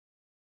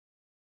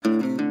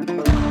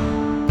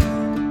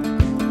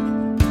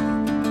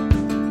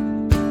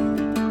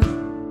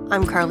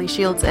I'm Carly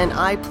Shields, and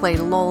I play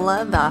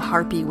Lola, the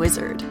Harpy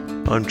Wizard.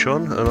 I'm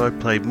John, and I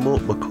play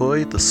Mort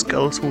McCoy, the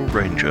Skeletal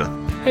Ranger.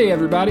 Hey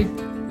everybody,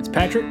 it's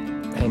Patrick,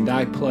 and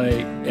I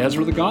play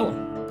Ezra the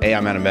Golem. Hey,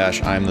 I'm Adam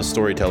Bash, I'm the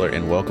storyteller,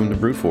 and welcome to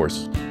Brute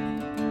Force.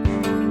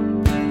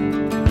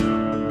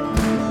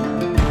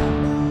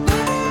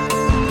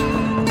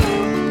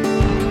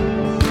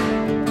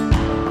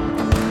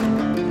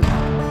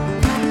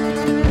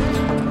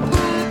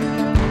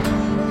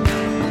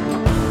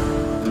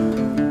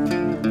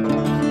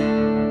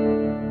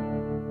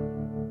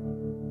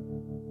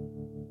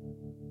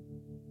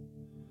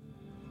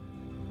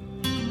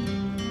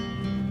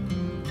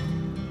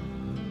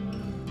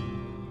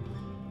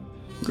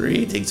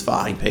 Greetings,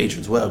 fine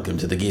patrons. Welcome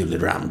to the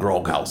Gilded Ram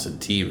Groghouse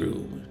and Tea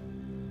Room.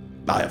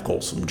 I, of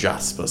course, am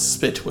Jasper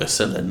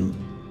Spitwhistle, and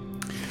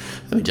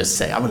let me just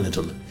say I'm a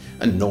little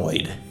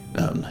annoyed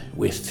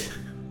with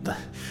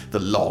the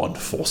law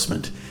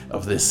enforcement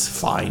of this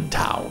fine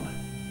town.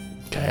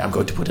 Okay, I'm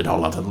going to put it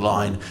all on the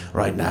line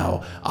right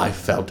now. I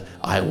felt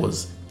I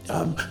was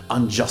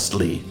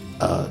unjustly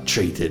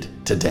treated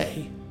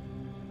today.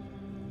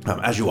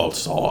 As you all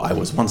saw, I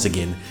was once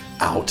again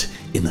out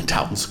in the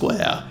town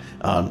square,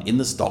 in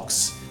the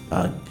stocks,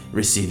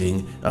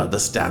 receiving the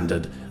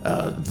standard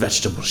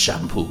vegetable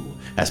shampoo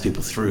as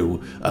people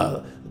threw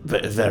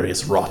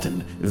various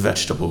rotten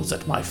vegetables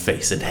at my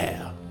face and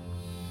hair.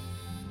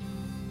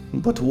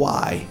 But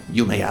why,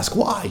 you may ask,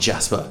 why,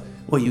 Jasper,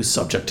 were you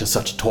subject to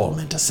such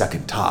torment a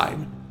second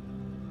time?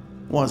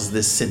 Was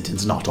this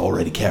sentence not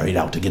already carried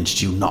out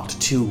against you not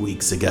 2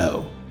 weeks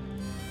ago?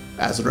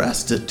 As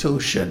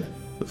restitution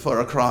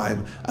for a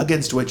crime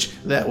against which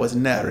there was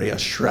nary a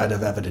shred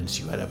of evidence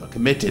you had ever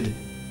committed,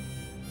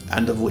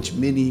 and of which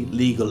many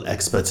legal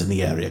experts in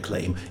the area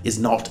claim is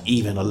not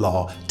even a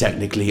law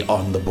technically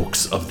on the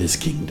books of this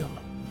kingdom.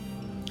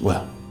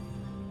 Well,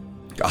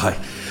 I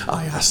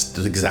asked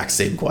the exact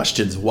same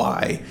questions.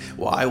 Why?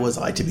 Why was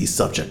I to be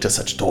subject to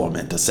such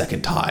torment a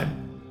second time?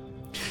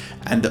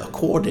 And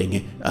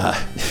according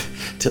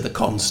to the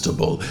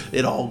constable,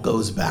 it all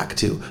goes back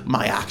to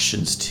my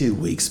actions 2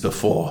 weeks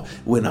before,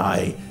 when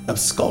I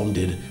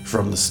absconded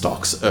from the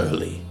stocks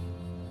early.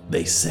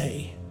 They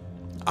say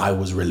I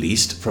was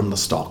released from the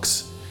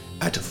stocks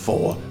at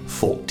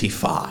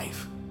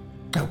 4:45.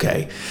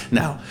 Okay,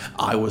 now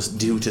I was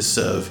due to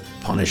serve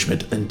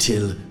punishment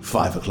until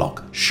 5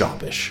 o'clock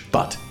sharpish,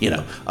 but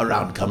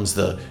around comes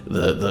the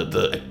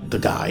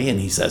guy, and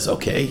he says,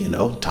 okay,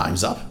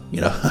 time's up,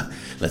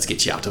 let's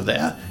get you out of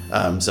there.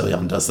 So he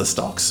undoes the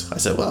stocks. I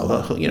said,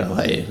 well,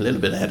 hey, a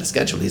little bit ahead of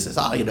schedule. He says,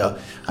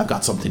 I've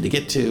got something to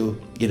get to,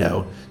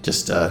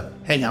 just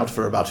hang out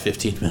for about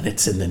 15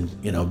 minutes and then,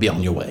 be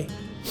on your way.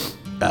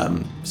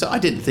 So I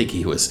didn't think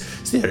he was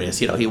serious.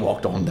 He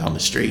walked on down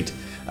the street.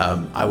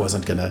 I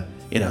wasn't gonna,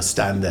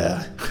 stand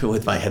there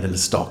with my head in the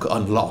stock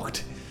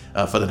unlocked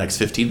for the next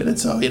 15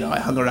 minutes. So, I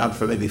hung around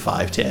for maybe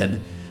 5,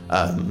 10,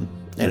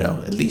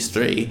 at least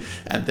 3,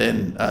 and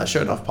then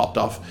sure enough popped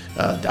off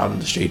down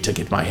the street to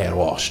get my hair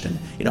washed. And,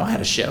 I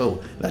had a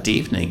show that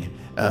evening.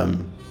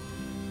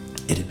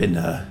 It had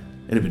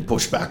been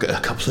pushed back a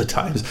couple of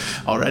times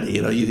already.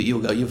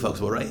 You folks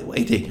were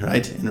waiting,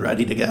 right, and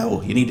ready to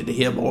go. You needed to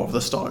hear more of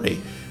the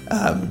story.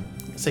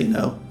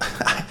 So,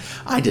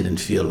 I didn't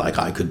feel like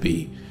I could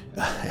be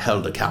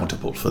held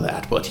accountable for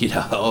that. But,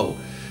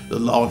 the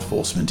law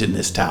enforcement in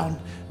this town,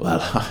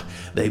 well,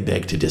 they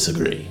beg to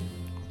disagree.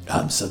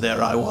 So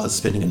there I was,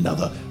 spending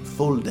another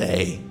full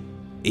day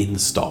in the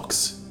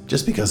stocks,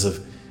 just because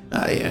of,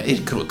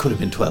 it could have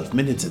been 12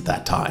 minutes at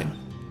that time.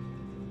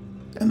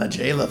 And the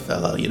jailer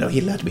fellow,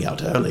 he let me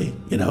out early,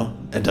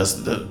 and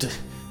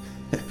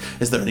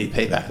is there any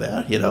payback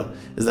there?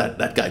 Is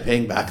that guy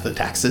paying back the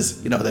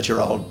taxes, that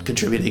you're all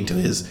contributing to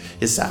his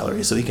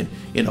salary so he can,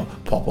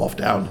 pop off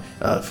down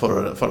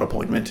for an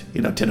appointment,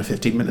 10 or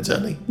 15 minutes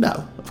early?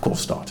 No, of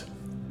course not.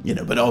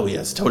 But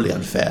it's totally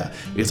unfair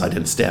because I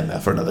didn't stand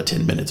there for another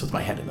 10 minutes with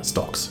my head in the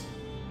stocks.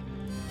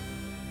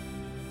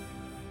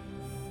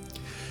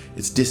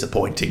 It's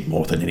disappointing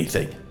more than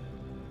anything,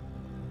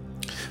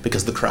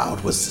 because the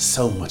crowd was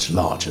so much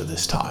larger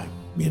this time,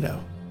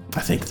 I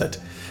think that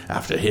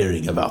after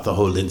hearing about the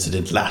whole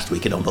incident last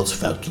week, it almost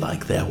felt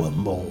like there were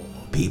more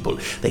people.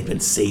 They'd been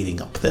saving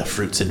up their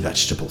fruits and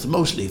vegetables,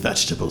 mostly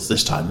vegetables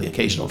this time. The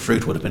occasional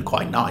fruit would have been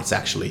quite nice,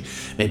 actually.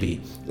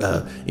 Maybe,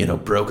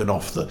 broken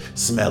off the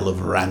smell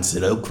of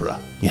rancid okra.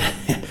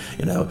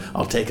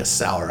 I'll take a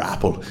sour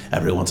apple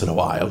every once in a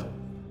while.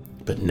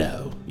 But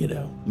no,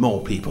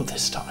 more people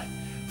this time.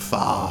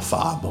 Far,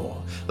 far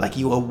more. Like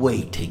you were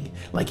waiting,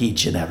 like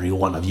each and every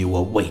one of you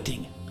were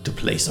waiting to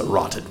place a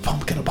rotted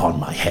pumpkin upon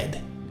my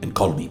head and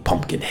call me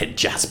Pumpkinhead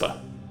Jasper.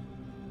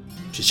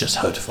 She's just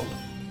hurtful.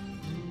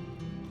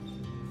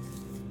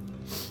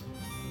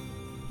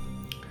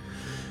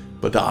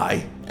 But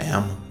I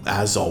am,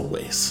 as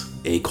always,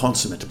 a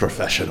consummate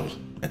professional,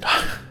 and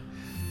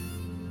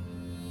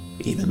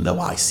even though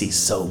I see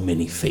so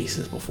many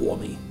faces before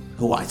me,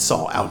 who I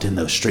saw out in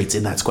those streets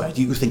in that square,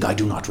 do you think I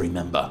do not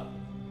remember?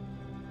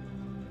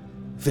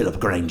 Philip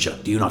Granger,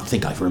 do you not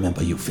think I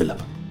remember you,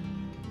 Philip?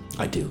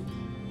 I do.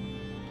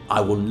 I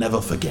will never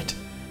forget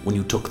when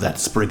you took that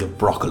sprig of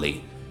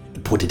broccoli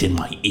and put it in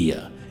my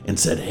ear and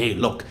said, hey,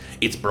 look,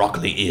 it's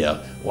broccoli ear.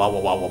 Wah, wah,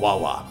 wah, wah, wah,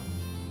 wah.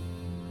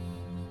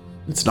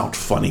 It's not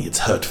funny, it's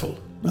hurtful.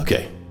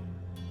 Okay.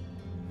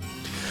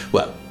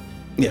 Well,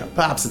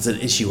 perhaps it's an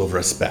issue of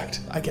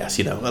respect, I guess.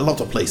 A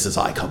lot of places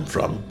I come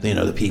from,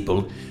 the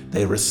people,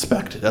 they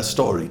respect a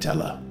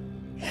storyteller.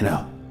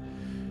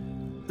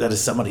 That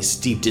is somebody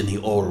steeped in the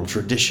oral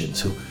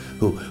traditions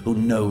who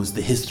knows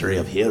the history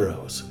of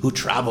heroes, who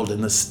traveled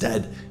in the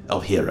stead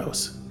of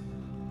heroes,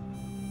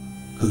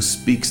 who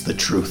speaks the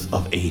truth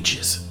of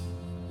ages.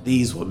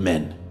 These were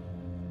men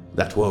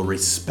that were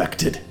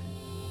respected.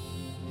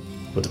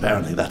 But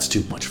apparently that's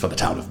too much for the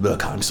town of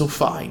Murkheim, so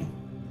fine.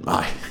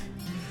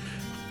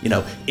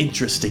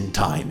 Interesting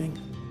timing.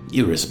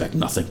 You respect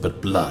nothing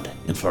but blood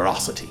and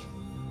ferocity.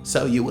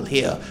 So you will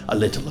hear a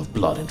little of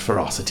blood and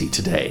ferocity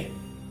today.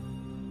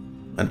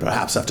 And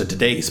perhaps after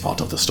today's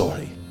part of the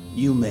story,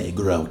 you may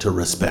grow to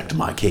respect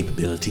my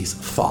capabilities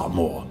far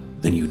more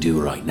than you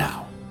do right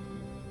now.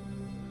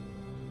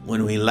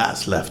 When we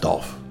last left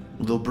off,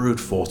 the brute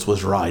force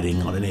was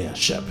riding on an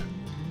airship.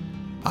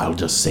 I'll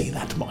just say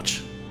that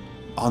much.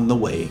 On the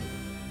way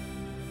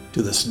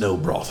to the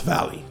Snowbroth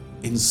Valley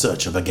in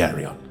search of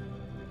Agarion.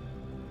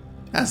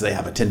 As they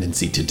have a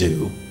tendency to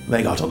do,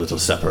 they got a little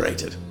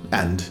separated,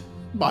 and,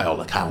 by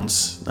all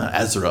accounts,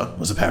 Ezra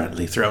was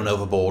apparently thrown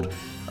overboard,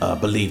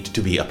 believed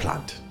to be a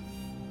plant.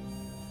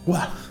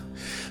 Well,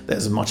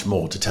 there's much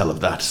more to tell of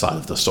that side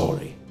of the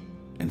story,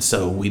 and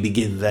so we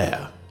begin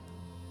there,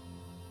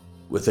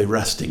 with a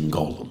resting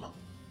golem.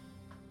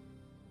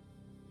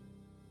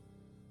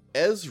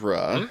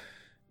 Ezra,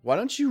 why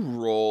don't you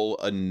roll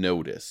a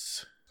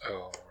notice?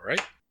 All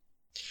right.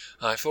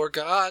 I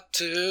forgot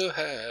to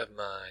have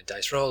my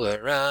dice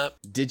roller up.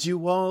 Did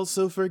you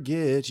also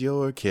forget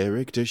your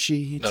character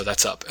sheet? No,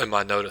 that's up, and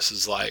my notice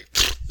is like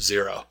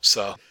 0,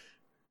 so...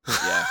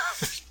 Yeah.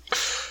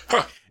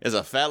 It's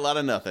a fat lot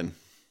of nothing.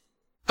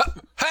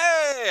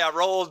 Hey! I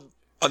rolled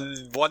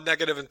 1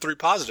 negative and 3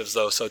 positives,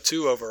 though, so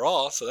 2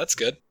 overall, so that's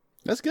good.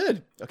 That's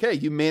good. Okay,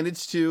 you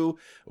managed to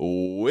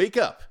wake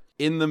up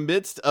in the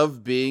midst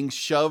of being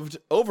shoved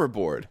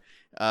overboard.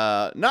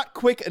 Not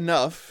quick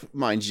enough,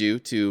 mind you,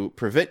 to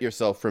prevent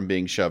yourself from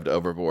being shoved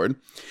overboard.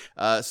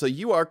 So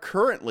you are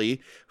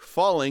currently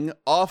falling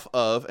off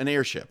of an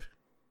airship.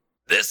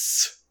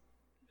 This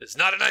is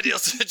not an ideal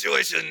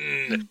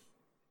situation.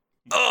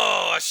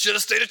 Oh, I should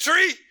have stayed a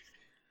tree.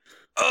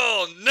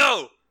 Oh,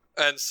 no.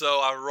 And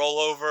so I roll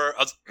over.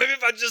 Maybe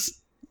if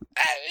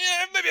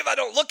I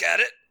don't look at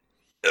it,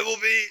 it will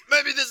be,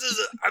 maybe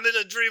I'm in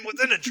a dream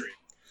within a dream.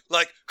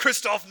 Like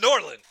Christoph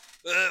Norland.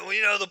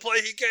 The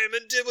play he came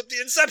and did with the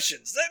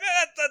Inceptions.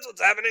 That's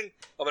what's happening.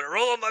 I'm going to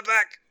roll on my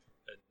back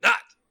and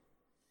not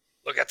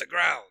look at the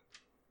ground.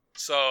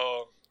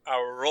 So I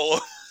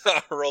roll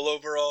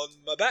over on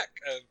my back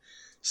and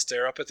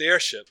stare up at the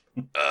airship.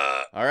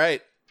 All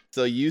right.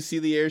 So you see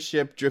the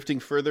airship drifting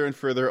further and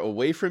further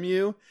away from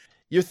you.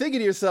 You're thinking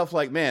to yourself,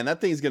 like, man,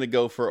 that thing's going to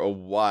go for a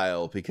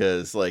while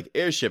because, like,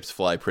 airships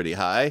fly pretty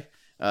high.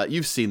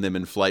 You've seen them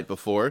in flight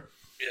before.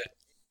 Yeah.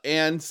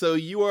 And so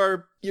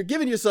you're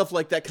giving yourself,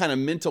 like, that kind of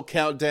mental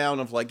countdown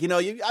of, like,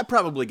 I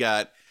probably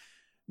got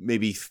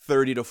maybe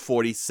 30 to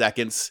 40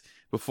 seconds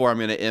before I'm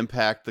going to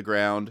impact the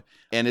ground.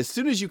 And as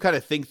soon as you kind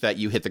of think that,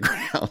 you hit the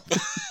ground.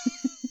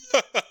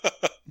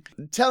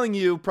 Telling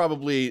you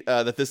probably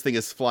that this thing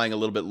is flying a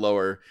little bit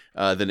lower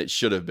than it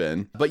should have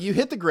been. But you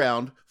hit the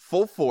ground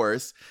full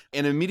force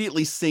and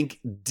immediately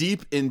sink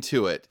deep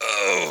into it.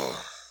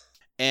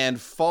 And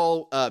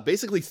fall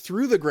basically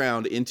through the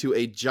ground into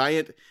a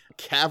giant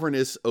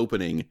cavernous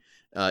opening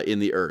in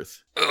the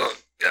earth. Oh,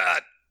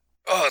 God.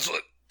 Oh, it's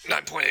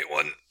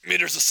 9.81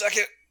 meters a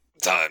second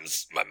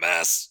times my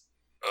mass.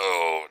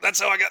 Oh,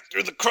 that's how I got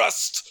through the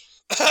crust.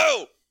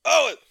 Oh,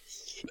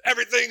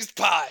 everything's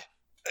pie.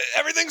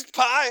 Everything's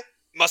pie.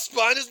 My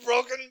spine is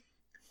broken.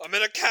 I'm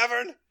in a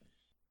cavern.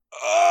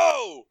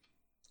 Oh!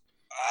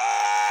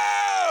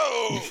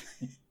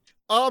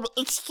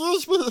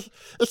 Excuse me,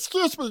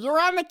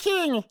 you're on the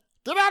king.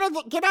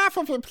 Get off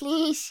of it,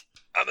 please.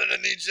 I'm gonna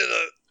need you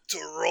to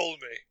roll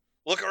me.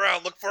 Look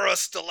around, look for a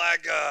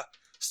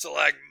stalagmite.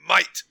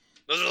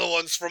 Those are the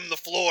ones from the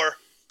floor,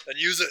 and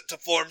use it to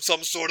form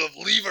some sort of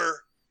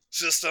lever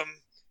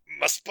system.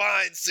 My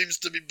spine seems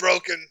to be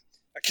broken.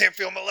 I can't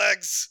feel my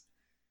legs.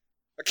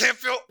 I can't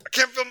feel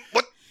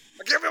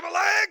my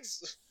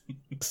legs!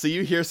 So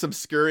you hear some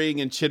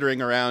scurrying and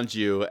chittering around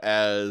you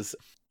as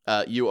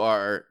you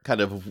are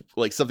kind of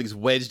like something's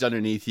wedged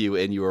underneath you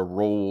and you are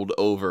rolled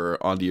over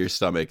onto your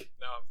stomach.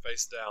 Now I'm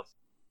face down.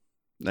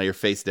 Now you're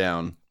face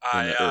down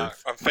in the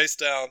earth. I'm face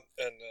down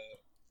and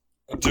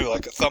I do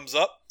like a thumbs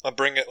up. I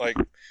bring it like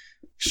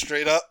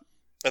straight up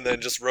and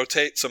then just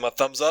rotate so my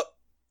thumbs up.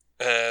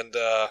 And,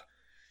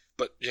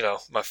 but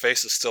my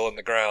face is still in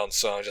the ground,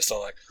 so I'm just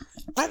all like,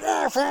 so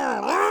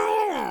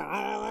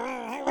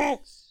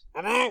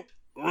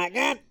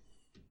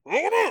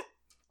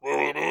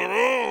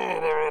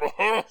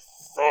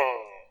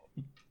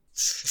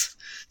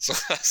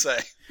I say.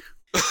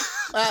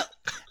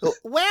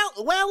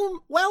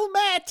 Well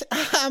met.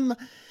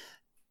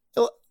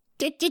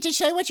 Did you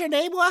say what your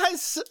name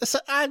was?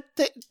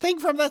 Thing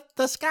from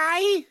the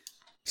sky?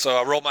 So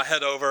I roll my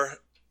head over.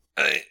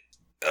 Hey,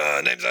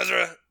 name's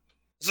Ezra.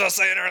 As I was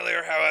saying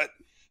earlier, how I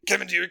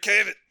came into your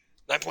cave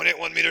at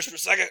 9.81 meters per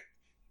second,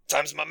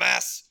 times my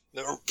mass,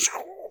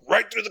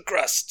 right through the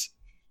crust.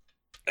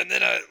 And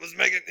then I was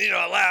making,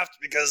 I laughed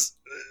because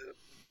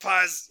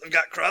pies have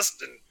got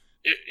crust, and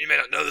you may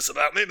not know this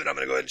about me, but I'm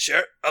going to go ahead and share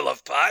it. I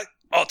love pie,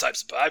 all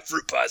types of pie,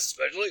 fruit pies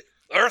especially.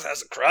 The earth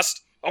has a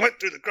crust. I went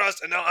through the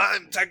crust, and now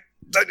I'm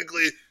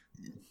technically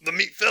the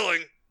meat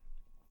filling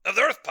of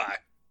the earth pie.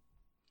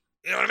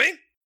 You know what I mean?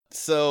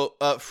 So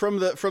from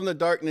the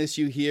darkness,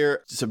 you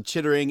hear some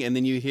chittering, and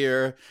then you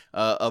hear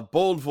a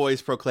bold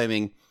voice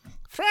proclaiming,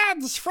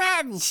 Friends,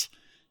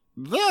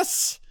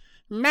 this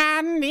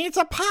man needs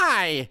a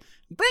pie.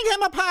 Bring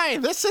him a pie.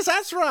 This is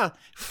Ezra,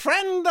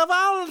 friend of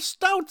all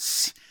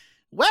stoats.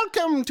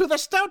 Welcome to the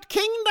Stoat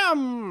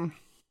Kingdom.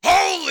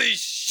 Holy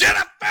shit,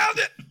 I found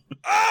it!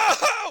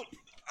 Oh,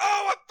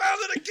 I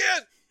found it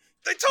again!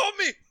 They told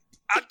me!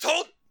 I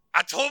told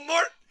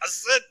Mort, I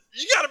said,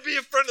 you gotta be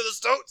a friend of the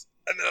Stoats.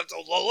 And then I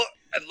told Lola,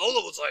 and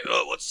Lola was like,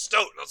 oh, what's a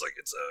stoat? And I was like,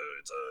 it's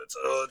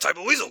a type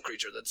of weasel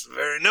creature that's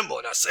very nimble.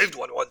 And I saved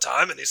one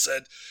time, and he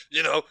said,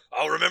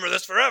 I'll remember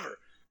this forever.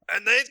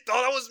 And they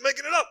thought I was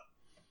making it up.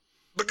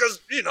 Because,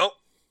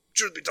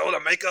 truth be told, I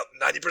make up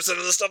 90%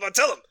 of the stuff I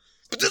tell them.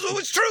 But this one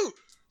was true.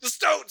 The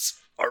Stoats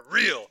are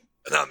real,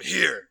 and I'm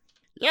here.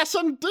 Yes,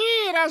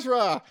 indeed,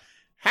 Ezra.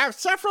 Have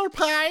several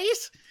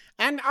pies.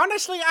 And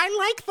honestly, I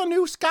like the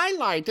new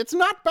skylight. It's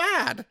not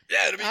bad.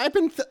 Yeah, it'll be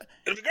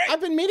great. I've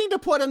been meaning to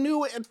put a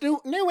new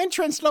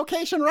entrance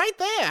location right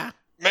there.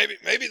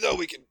 Maybe though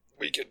we can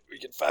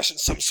fashion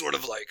some sort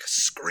of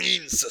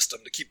screen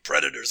system to keep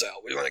predators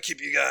out. We want to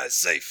keep you guys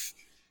safe,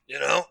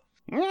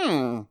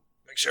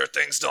 Make sure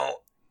things don't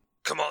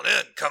come on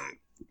in, come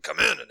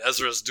in. And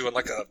Ezra's doing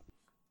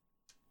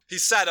he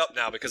sat up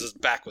now because his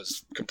back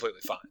was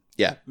completely fine.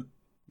 yeah.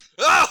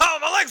 Oh,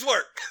 my legs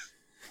work.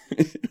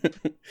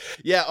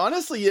 Yeah,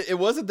 honestly, it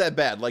wasn't that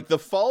bad. The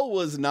fall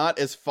was not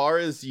as far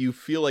as you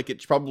feel like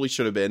it probably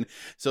should have been.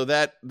 So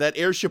that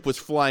airship was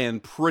flying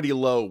pretty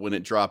low when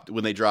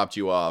they dropped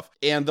you off.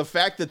 And the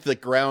fact that the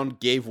ground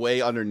gave way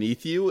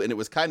underneath you, and it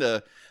was kind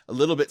of a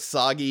little bit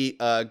soggy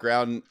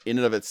ground in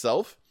and of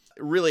itself,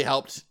 really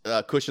helped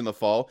cushion the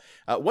fall.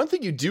 One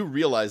thing you do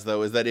realize,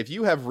 though, is that if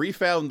you have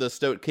refound the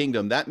Stoat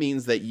Kingdom, that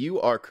means that you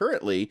are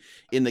currently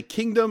in the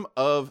kingdom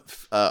of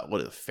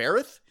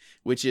Ferrith,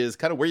 which is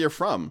kind of where you're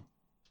from.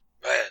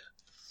 Man,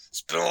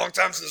 it's been a long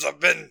time since I've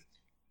been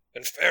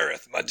in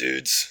Ferrith, my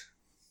dudes.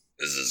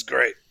 This is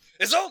great.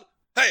 Is old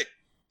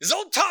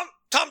Tom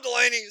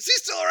Delaney, is he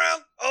still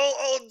around?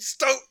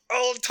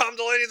 Old Tom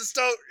Delaney the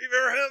Stoat, you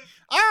remember him?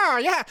 Oh,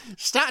 yeah,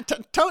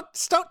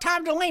 Stoat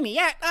Tom Delaney,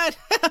 yeah.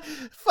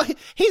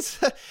 He's,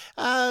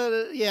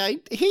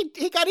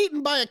 he got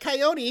eaten by a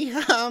coyote,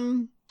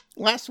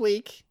 last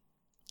week.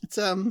 It's,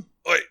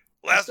 Wait,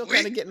 last still week?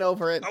 kind of getting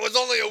over it. I was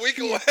only a week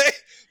away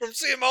from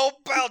seeing my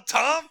old pal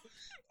Tom.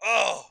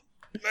 Oh,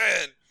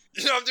 man.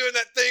 I'm doing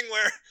that thing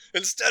where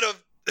instead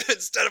of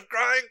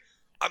crying,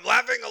 I'm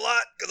laughing a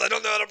lot because I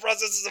don't know how to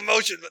process this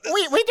emotion. But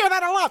we do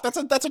that a lot.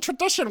 That's a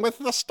tradition with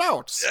the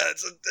Stoats. Yeah,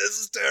 this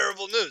is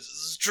terrible news.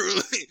 This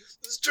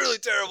is truly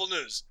terrible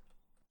news.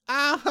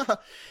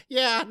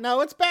 Yeah,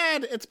 no, it's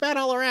bad. It's bad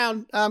all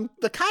around.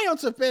 The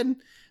coyotes have been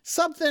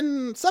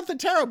something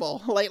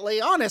terrible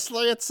lately.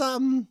 Honestly, it's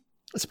been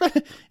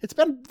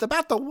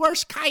about the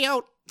worst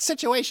coyote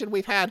situation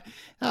we've had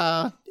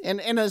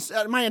in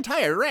my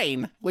entire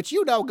reign, which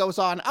goes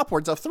on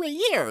upwards of 3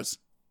 years.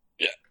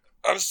 Yeah,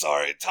 I'm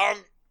sorry.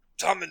 Tom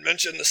had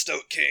mentioned the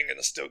Stoat King and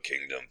the Stoat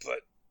Kingdom, but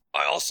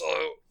I also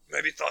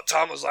maybe thought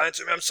Tom was lying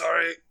to me. I'm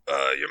sorry,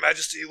 Your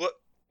Majesty.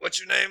 What's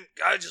your name?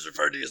 I just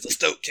referred to you as the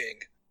Stoat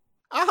King.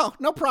 Oh,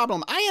 no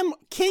problem. I am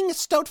King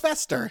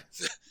Stoatfester.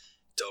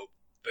 Dope.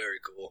 Very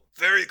cool.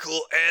 Very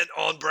cool and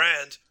on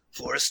brand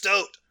for a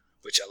Stoat,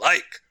 which I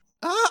like.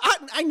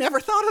 I never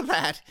thought of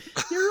that.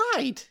 You're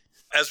right.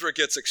 Ezra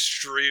gets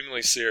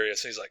extremely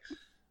serious. He's like,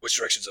 which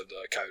directions of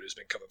the coyote has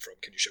been coming from?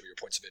 Can you show me your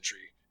points of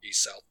entry?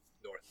 East, south,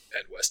 north,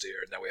 and west here.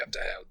 And now we have to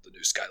have the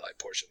new skylight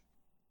portion.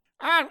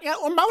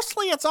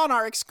 Mostly it's on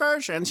our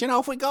excursions.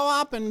 If we go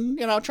up and,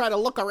 try to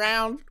look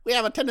around, we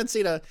have a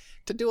tendency to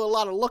do a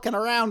lot of looking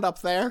around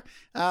up there.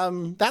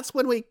 That's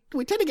when we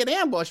tend to get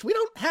ambushed. We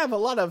don't have a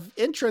lot of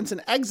entrance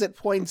and exit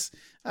points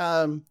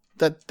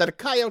that a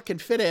coyote can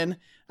fit in.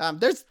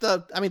 There's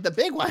the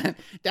big one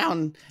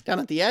down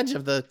at the edge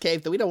of the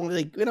cave that we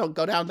don't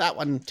go down that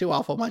one too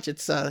awful much.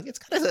 It's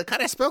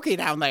kind of spooky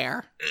down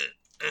there.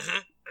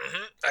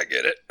 I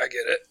get it.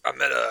 I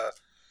met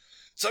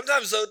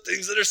sometimes though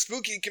things that are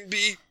spooky can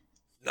be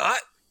not.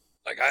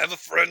 I have a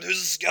friend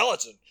who's a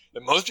skeleton,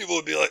 and most people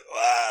would be like,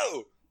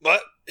 "Whoa!"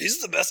 But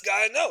he's the best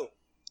guy I know.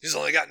 He's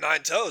only got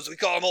 9 toes. We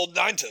call him Old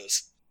 9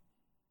 Toes.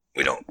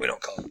 We don't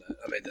call him that.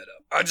 I made that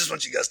up. I just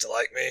want you guys to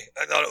like me.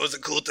 I thought it was a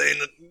cool thing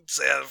to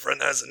say I have a friend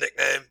that has a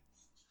nickname.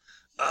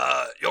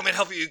 You want me to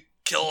help you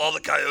kill all the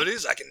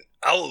coyotes,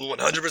 I will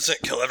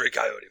 100% kill every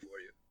coyote for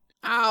you.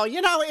 Oh,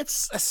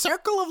 it's a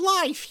circle of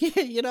life.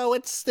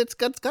 It's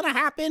gonna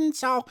happen.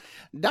 So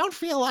don't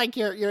feel like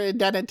you're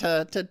indebted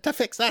to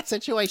fix that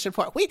situation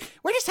for it.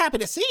 We're just happy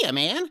to see you,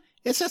 man.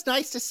 It's just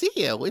nice to see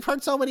you. We've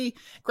heard so many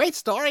great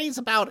stories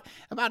about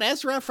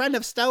Ezra, a friend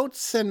of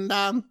Stoat's, and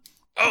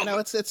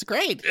it's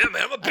great. Yeah,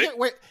 man, I'm a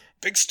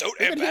big Stoat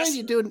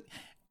ambassador.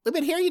 We've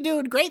been hearing you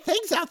doing great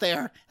things out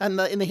there in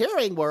the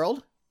hearing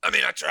world. I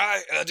mean, I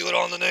try, and I do it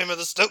all in the name of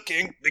the Stoat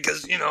King,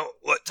 because,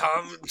 what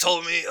Tom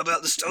told me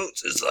about the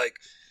Stoats is like,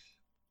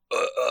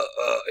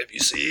 if you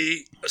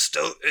see a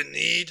Stoat in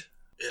need,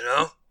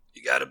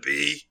 you gotta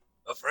be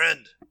a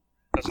friend.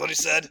 That's what he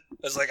said.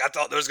 It's like, I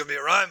thought there was gonna be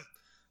a rhyme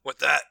with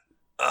that,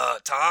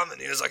 Tom,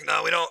 and he was like,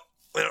 no, we don't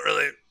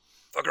really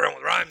fuck around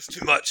with rhymes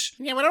too much.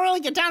 Yeah, we don't really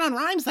get down on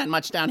rhymes that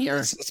much down here.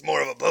 It's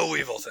more of a boll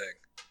weevil thing.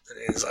 And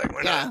he's like,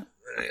 we're not,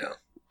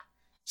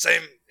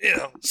 same,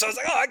 So I was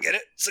like, oh, I get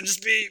it. So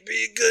just be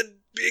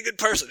a good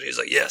person. And he's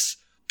like, yes,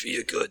 be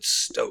a good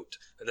Stoat.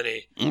 And then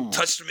he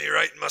touched me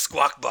right in my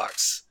squawk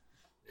box.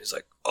 He's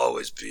like,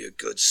 always be a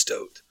good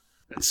Stoat.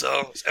 And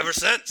so ever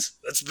since,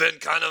 that's been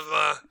kind of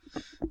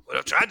what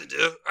I've tried to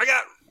do. I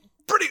got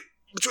pretty,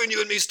 between you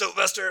and me,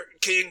 Stoatvester,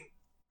 King,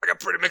 I got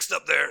pretty mixed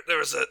up there. There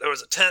was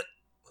a tent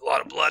with a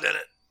lot of blood in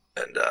it.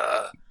 And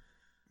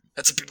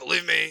had some people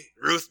leave me.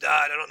 Ruth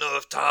died. I don't know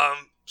if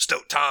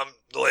Stoat Tom,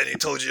 the lady,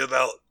 told you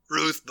about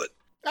Ruth, but...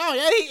 Oh,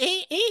 yeah,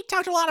 he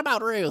talked a lot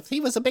about Ruth.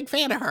 He was a big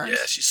fan of hers.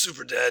 Yeah, she's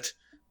super dead.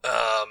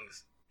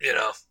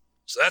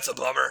 So that's a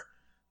bummer.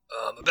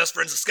 My best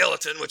friend's a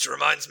skeleton, which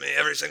reminds me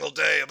every single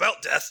day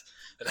about death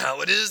and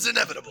how it is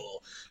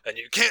inevitable. And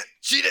you can't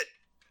cheat it.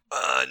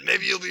 And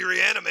maybe you'll be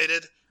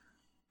reanimated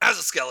as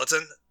a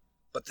skeleton,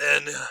 but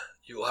then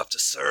you will have to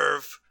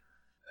serve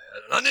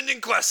an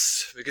unending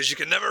quest because you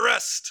can never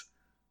rest.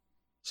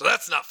 So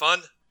that's not fun.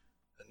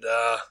 And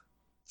so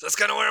that's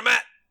kind of where I'm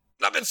at.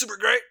 Not been super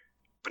great,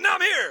 but now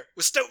I'm here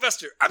with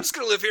Stoatvester. I'm just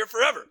going to live here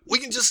forever. We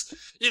can just,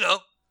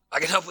 I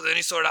can help with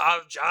any sort of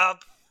odd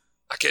job.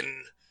 I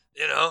can,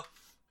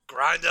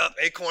 grind up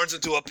acorns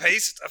into a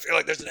paste. I feel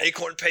like there's an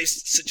acorn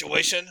paste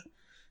situation.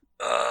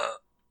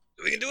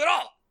 We can do it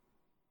all.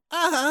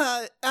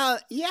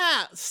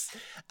 Yeah.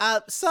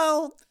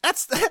 So that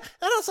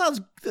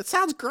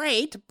sounds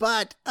great,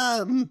 but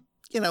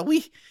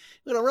we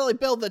don't really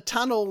build the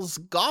tunnels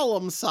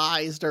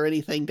golem-sized or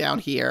anything down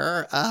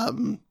here.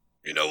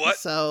 You know what?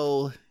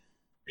 So...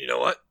 You know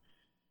what?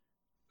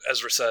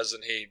 Ezra says,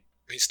 and he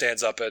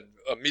stands up and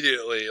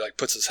immediately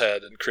puts his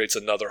head and creates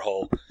another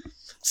hole.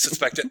 Sits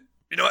back down.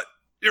 You know what?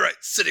 You're right.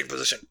 Sitting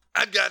position.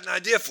 I've got an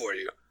idea for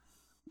you.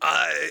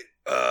 I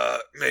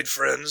made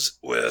friends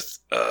with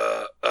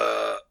a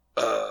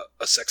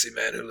sexy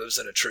man who lives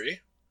in a tree,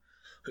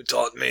 who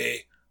taught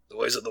me the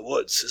ways of the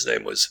woods. His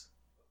name was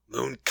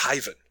Moon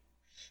Kyvan,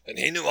 and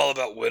he knew all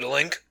about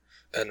whittling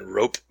and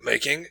rope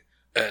making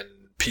and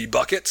pea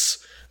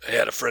buckets. I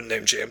had a friend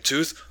named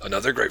Jamtooth,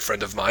 another great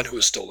friend of mine who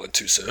was stolen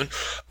too soon.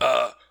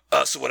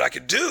 So what I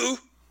could do...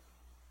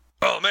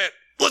 Oh, man.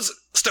 Listen,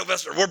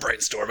 Stoatvester, we're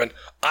brainstorming.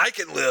 I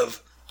can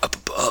live up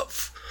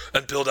above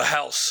and build a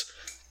house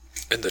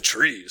in the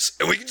trees.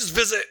 And we can just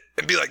visit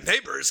and be like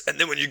neighbors. And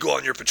then when you go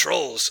on your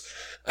patrols,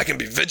 I can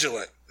be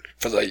vigilant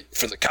for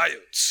the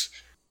coyotes.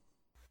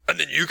 And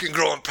then you can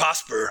grow and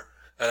prosper.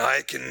 And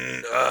I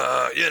can,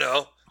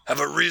 have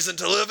a reason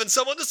to live and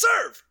someone to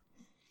serve.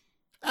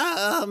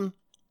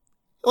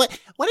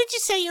 What did you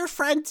say your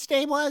friend's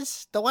name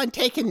was? The one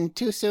taken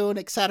too soon,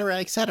 etc.,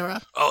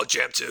 etc.? Oh,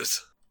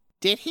 Jamtooth.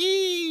 Did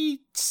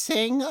he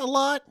sing a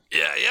lot?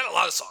 Yeah, he had a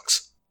lot of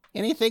songs.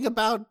 Anything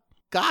about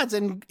gods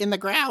in the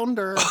ground,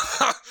 or?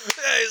 Yeah,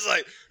 he's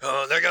like,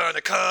 oh, they're gonna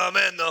come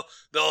and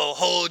they'll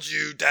hold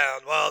you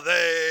down while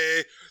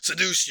they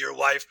seduce your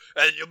wife,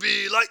 and you'll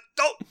be like,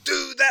 don't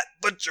do that,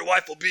 but your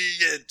wife will be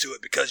into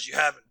it because you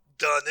haven't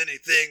done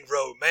anything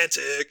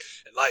romantic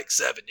in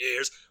 7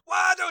 years.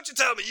 Why don't you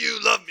tell me you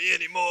love me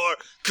anymore?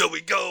 Could we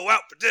go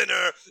out for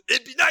dinner?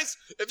 It'd be nice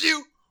if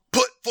you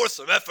put forth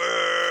some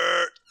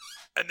effort.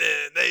 And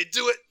then they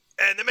do it,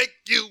 and they make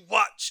you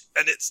watch,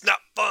 and it's not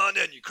fun,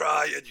 and you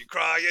cry, and you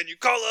cry, and you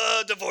call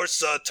a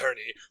divorce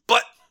attorney.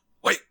 But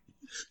wait,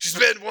 she's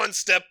been one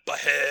step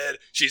ahead.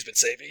 She's been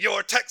saving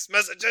your text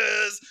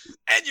messages,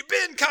 and you've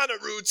been kind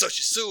of rude, so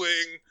she's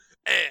suing,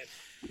 and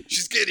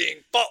she's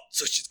getting fault,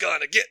 so she's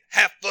gonna get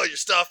half of your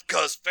stuff,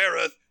 cause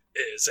Fareth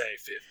is a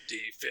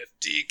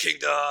 50-50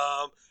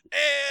 kingdom,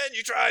 and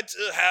you tried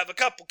to have a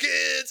couple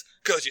kids,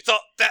 cause you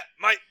thought that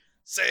might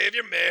save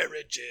your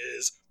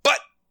marriages, but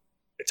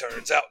it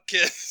turns out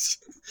kids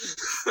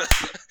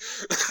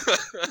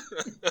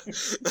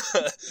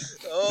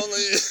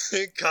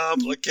only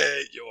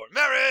complicate your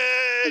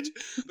marriage.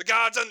 The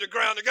gods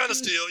underground are gonna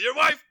steal your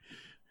wife.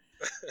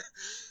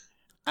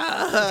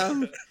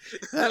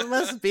 That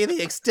must be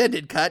the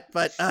extended cut,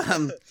 but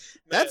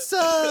that's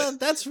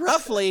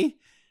roughly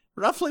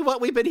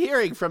what we've been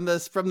hearing from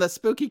the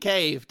spooky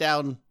cave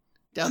down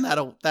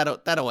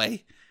that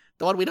away.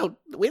 The one we don't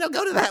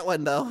go to that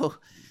one though.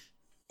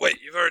 Wait,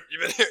 you've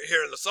been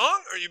hearing the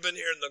song, or you've been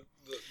hearing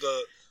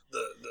the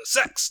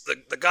sex,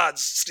 the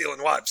gods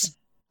stealing wives?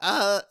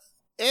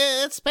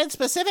 It's been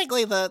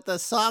specifically the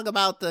song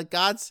about the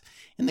gods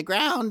in the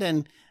ground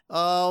and,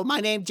 oh,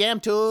 my name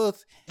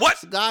Jamtooth. What?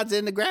 The gods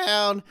in the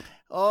ground.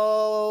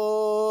 Oh,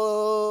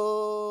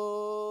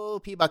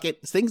 Pea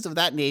Bucket. Things of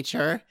that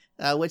nature,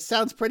 which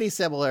sounds pretty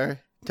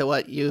similar to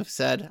what you've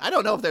said. I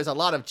don't know if there's a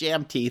lot of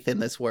jam teeth in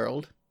this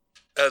world.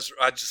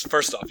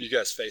 First off, you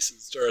guys'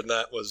 faces during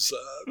that was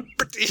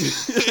pretty.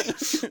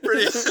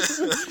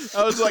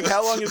 I was like,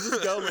 how long is this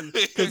going?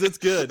 Because it's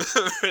good.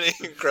 Pretty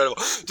incredible.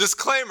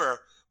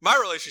 Disclaimer: my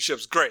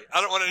relationship's great.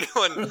 I don't want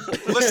anyone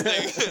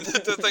listening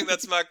to think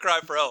that's my cry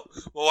for help.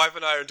 My wife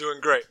and I are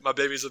doing great. My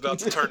baby's about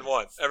to turn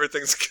 1.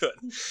 Everything's good.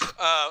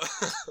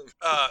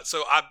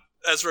 So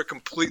Ezra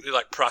completely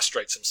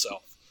prostrates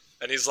himself,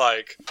 and he's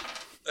like,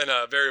 in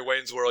a very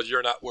Wayne's World,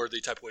 "You're not worthy"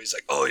 type of way. He's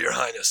like, "Oh, Your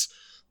Highness,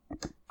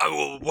 I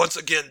will once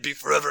again be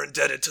forever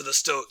indebted to the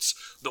Stoats,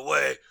 the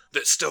way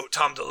that Stoat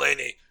Tom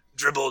Delaney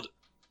dribbled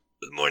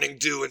the morning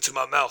dew into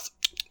my mouth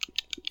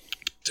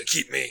to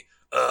keep me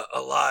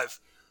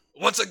alive.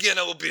 Once again,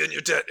 I will be in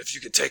your debt if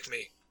you could take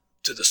me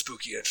to the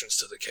spooky entrance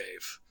to the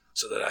cave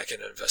so that I can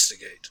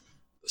investigate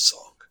the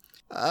song."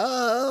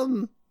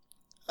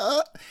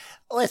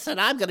 Listen,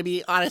 I'm going to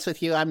be honest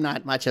with you. I'm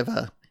not much of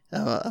a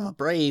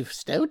brave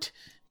Stoat,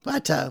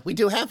 but we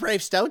do have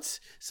brave Stoats,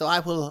 so I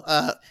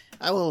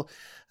will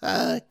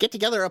get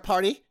together a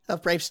party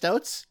of brave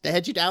Stoats to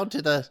head you down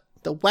to the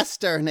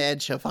western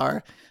edge of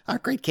our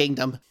great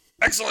kingdom.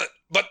 Excellent,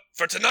 but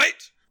for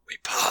tonight, we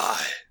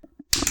pie.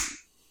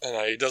 And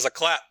he does a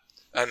clap,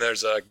 and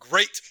there's a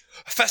great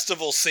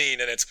festival scene,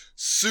 and it's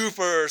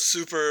super,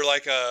 super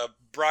like a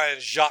Brian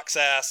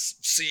Jacques-ass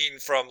scene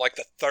from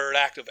the third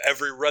act of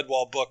every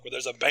Redwall book, where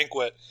there's a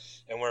banquet,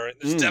 and where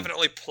there's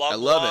definitely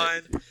plum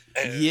wine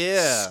and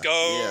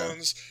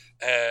scones. Yeah.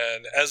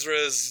 And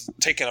Ezra's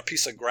taking a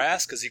piece of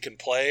grass because he can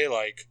play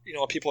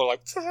people are like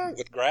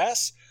with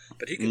grass,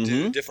 but he can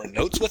do different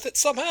notes with it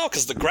somehow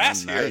because the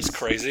grass here is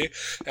crazy.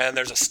 And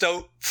there's a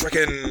Stoat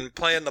freaking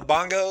playing the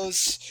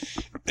bongos.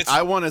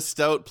 I want a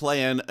Stoat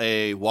playing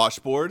a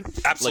washboard,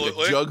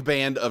 absolutely, like a jug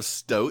band of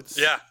Stoats.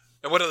 Yeah.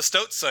 And what do the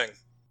Stoats sing?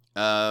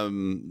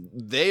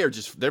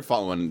 They're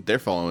following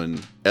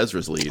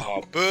Ezra's lead.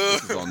 Oh, boo!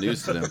 This is all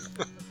news to them.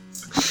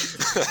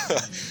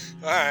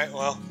 All right,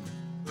 well.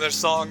 Their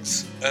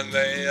songs, and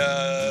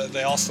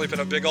they all sleep in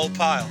a big old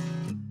pile.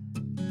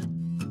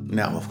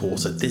 Now, of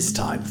course, at this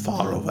time,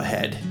 far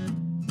overhead,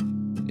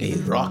 a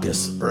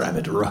raucous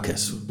rabbit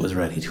ruckus was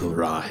ready to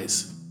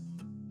arise.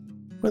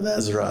 With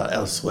Ezra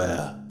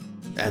elsewhere,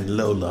 and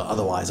Lola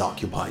otherwise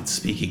occupied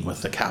speaking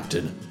with the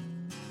captain,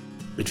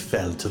 it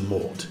fell to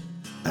Mort,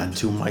 and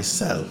to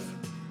myself,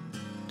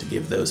 to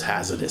give those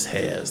hazardous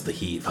hairs the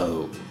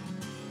heave-ho.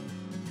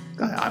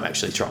 I'm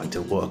actually trying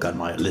to work on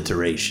my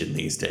alliteration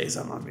these days.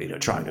 I'm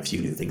trying a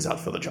few new things out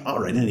for the job. All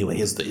right, anyway,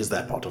 here's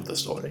that part of the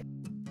story.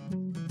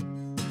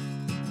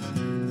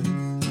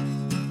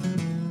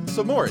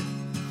 So, Mort,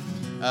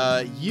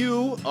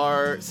 you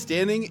are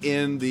standing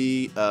in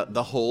the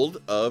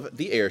hold of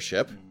the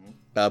airship.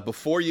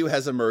 Before you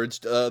has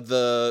emerged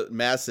the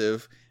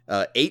massive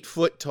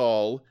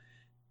 8-foot-tall,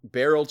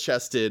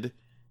 barrel-chested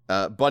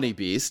bunny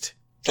beast.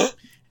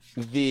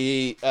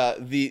 You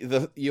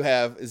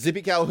have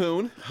Zippy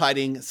Calhoun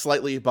hiding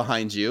slightly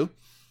behind you.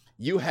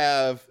 You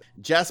have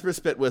Jasper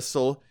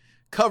Spitwhistle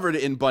covered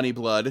in bunny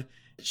blood,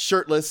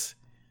 shirtless,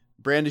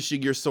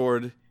 brandishing your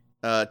sword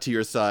to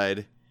your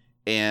side,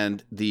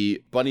 and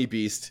the bunny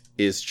beast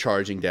is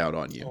charging down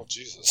on you. Oh,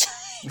 Jesus.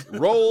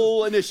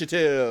 Roll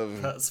initiative.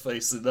 Pat's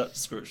face in that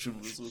description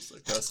was also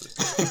classic.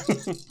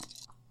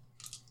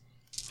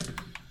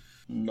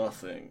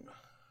 Nothing.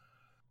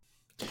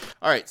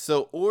 All right,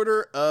 so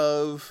order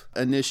of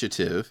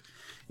initiative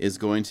is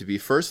going to be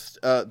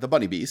first the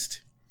bunny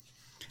beast,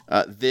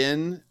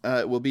 then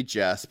it will be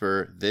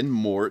Jasper, then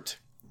Mort,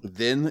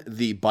 then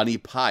the bunny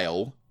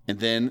pile,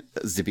 and then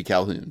Zippy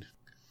Calhoun.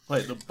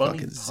 Wait, the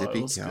bunny Zippy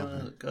pile's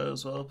gonna go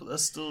as well, but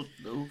there's still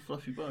no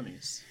fluffy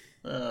bunnies.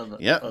 I'm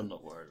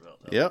not worried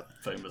about that. Yep.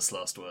 Famous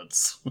last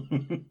words.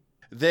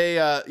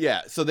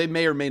 So they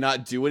may or may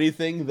not do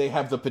anything. They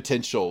have the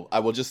potential. I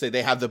will just say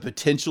they have the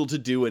potential to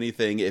do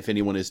anything if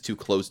anyone is too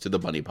close to the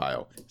bunny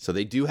pile. So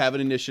they do have an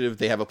initiative.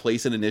 They have a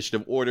place in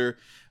initiative order,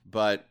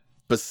 but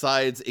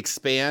besides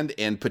expand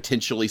and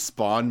potentially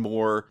spawn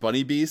more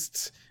bunny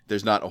beasts,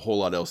 there's not a whole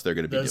lot else they're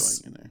going to be doing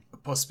in there. A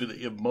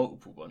possibility of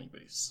multiple bunny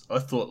beasts. I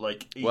thought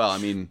each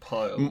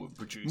pile would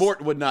produce.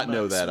 Mort would not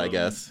know that, I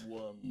guess.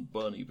 One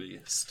bunny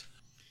beast.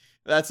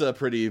 That's a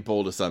pretty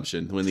bold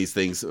assumption when these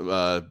things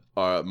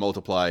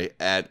multiply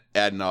ad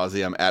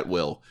nauseum at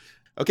will.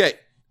 Okay,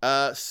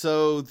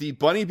 so the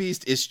bunny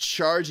beast is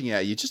charging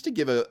at you. Just to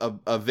give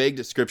a vague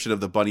description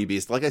of the bunny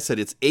beast, like I said,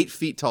 it's 8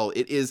 feet tall.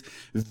 It is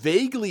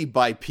vaguely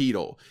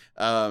bipedal,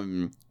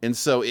 and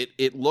so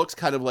it looks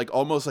kind of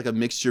almost like a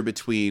mixture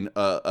between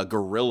a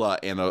gorilla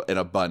and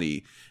a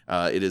bunny.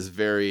 It is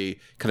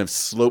very kind of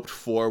sloped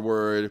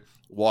forward,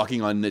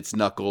 walking on its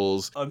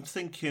knuckles. I'm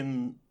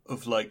thinking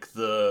of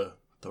the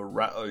the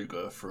rat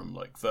ogre from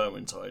like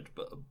Vermintide,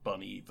 but a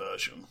bunny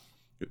version.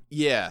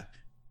 Yeah.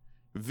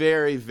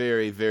 Very,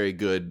 very, very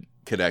good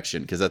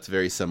connection, because that's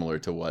very similar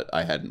to what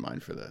I had in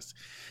mind for this.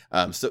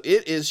 So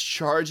it is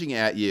charging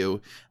at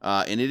you,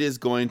 and it is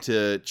going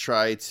to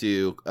try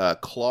to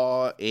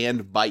claw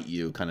and bite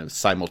you kind of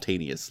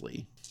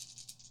simultaneously.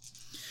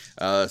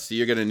 So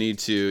you're gonna need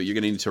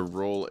to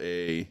roll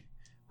a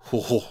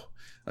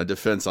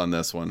defense on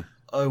this one.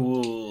 I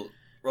will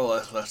roll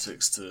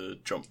athletics to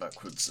jump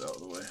backwards out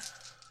of the way.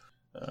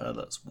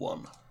 That's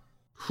 1.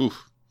 Whew.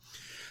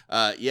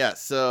 Yeah,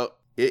 so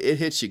it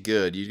hits you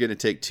good. You're gonna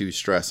take 2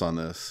 stress on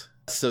this.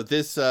 So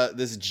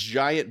this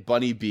giant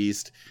bunny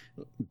beast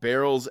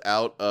barrels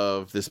out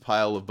of this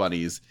pile of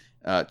bunnies,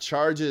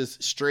 charges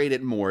straight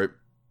at Mort,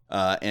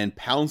 and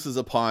pounces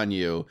upon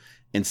you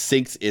and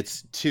sinks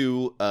its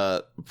 2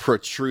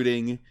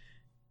 protruding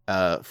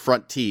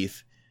front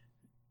teeth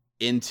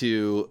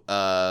into,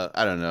 I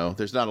don't know,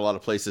 there's not a lot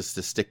of places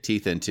to stick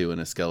teeth into in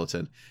a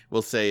skeleton.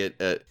 We'll say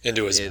it...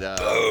 into his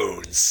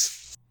bones.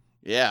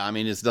 Yeah, I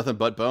mean, it's nothing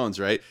but bones,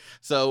 right?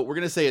 So we're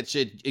going to say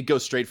it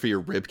goes straight for your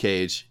rib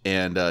cage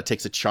and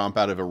takes a chomp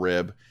out of a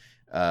rib,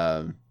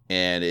 and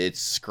it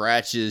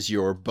scratches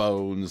your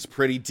bones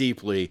pretty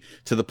deeply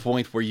to the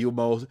point where you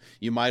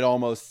might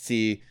almost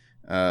see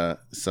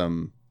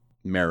some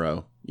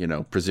marrow,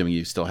 presuming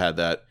you still had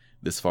that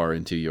this far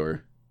into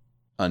your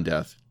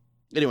undeath.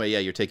 Anyway, yeah,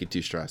 you're taking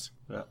 2 stress.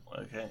 Yeah,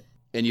 okay.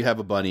 And you have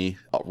a bunny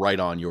right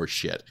on your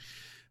shit.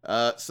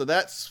 So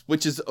that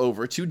switches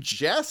over to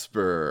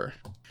Jasper.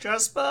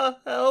 Jasper,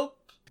 help,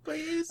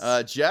 please.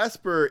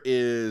 Jasper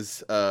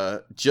is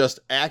just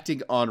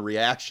acting on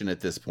reaction at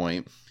this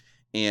point,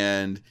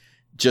 and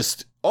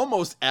just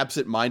almost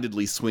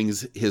absent-mindedly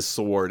swings his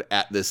sword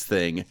at this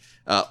thing,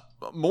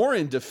 more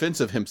in defense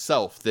of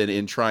himself than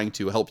in trying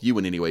to help you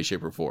in any way,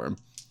 shape, or form.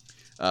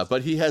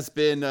 But he has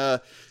been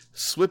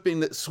swishing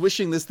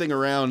this thing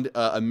around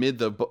amid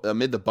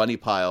the bunny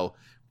pile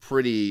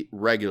pretty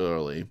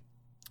regularly.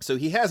 So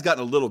he has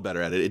gotten a little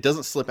better at it. It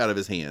doesn't slip out of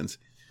his hands.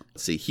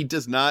 Let's see. He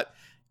does not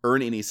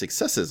earn any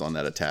successes on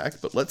that attack,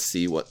 but let's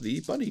see what the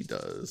bunny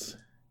does.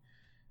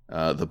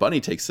 The bunny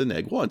takes a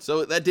 -1.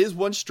 So that is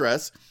 1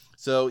 stress.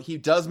 So he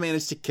does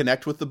manage to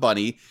connect with the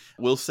bunny.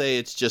 We'll say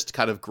it's just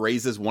kind of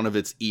grazes one of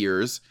its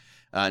ears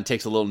and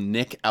takes a little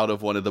nick out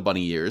of one of the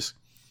bunny ears.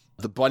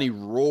 The bunny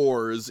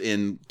roars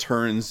and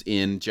turns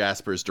in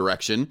Jasper's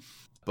direction,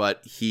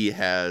 but he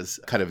has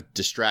kind of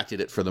distracted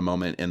it for the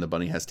moment, and the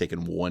bunny has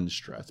taken 1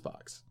 stress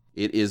box.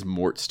 It is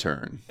Mort's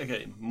turn.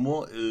 Okay,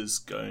 Mort is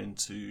going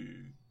to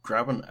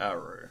grab an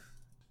arrow,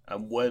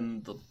 and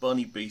when the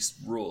bunny beast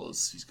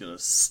roars, he's going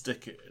to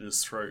stick it in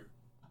his throat,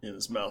 in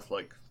his mouth,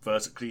 like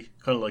vertically,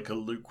 kind of like a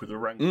Luke with a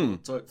rancor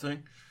type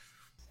thing.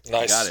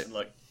 Nice. Got it. And,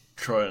 like,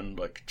 try and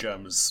like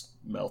jam his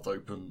mouth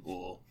open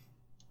or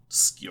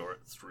skewer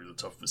it through the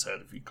top of his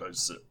head if he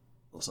closes it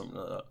or something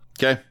like that.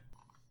 Okay.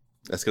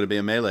 That's going to be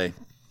a melee.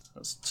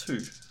 That's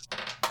 2.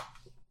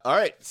 All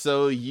right,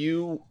 so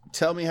you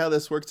tell me how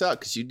this works out,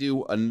 because you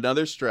do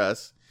another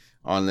stress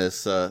on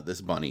this this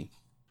bunny.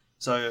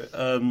 So,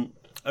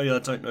 I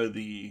don't know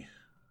the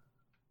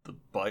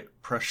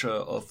bite pressure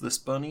of this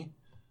bunny,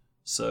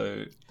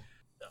 so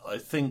I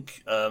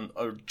think I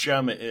would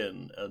jam it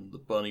in, and the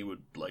bunny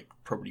would like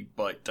probably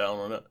bite down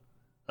on it.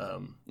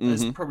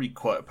 It's probably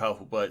quite a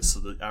powerful bite, so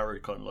the arrow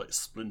kind of like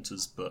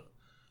splinters, but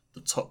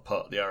the top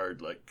part of the arrow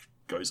like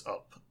goes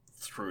up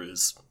through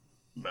his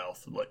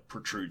mouth and like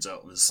protrudes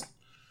out of his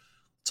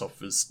top of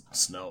his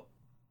snout.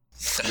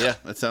 Yeah,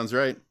 that sounds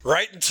right.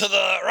 Right into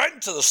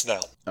the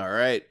snout. All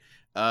right.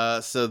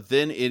 So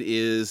then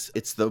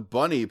it's the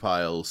bunny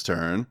pile's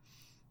turn.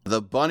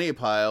 The bunny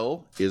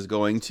pile is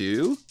going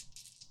to...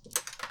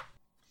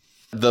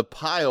 The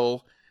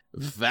pile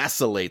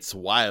vacillates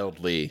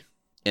wildly,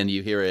 and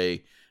you hear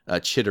a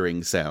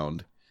chittering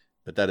sound.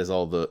 But that is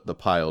all the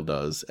pile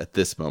does at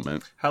this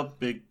moment. How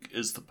big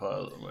is the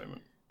pile at the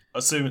moment? I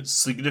assume it's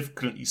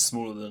significantly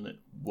smaller than it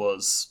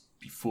was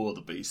before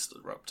the beast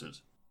erupted.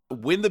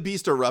 When the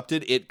beast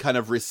erupted, it kind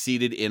of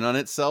receded in on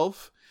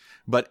itself.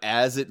 But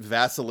as it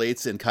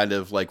vacillates and kind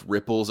of like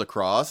ripples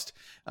across,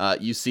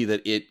 you see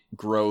that it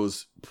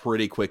grows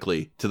pretty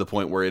quickly to the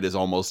point where it is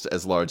almost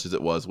as large as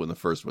it was when the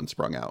first one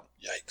sprung out.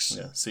 Yikes.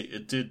 Yeah, see,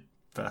 it did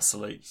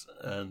vacillate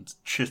and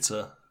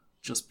chitter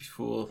just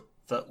before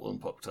that one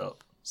popped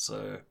up.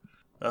 So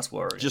that's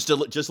worrying. Just to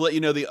let you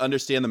know,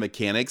 understand the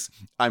mechanics.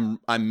 I'm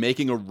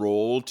making a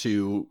roll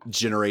to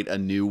generate a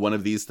new one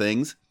of these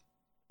things,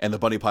 and the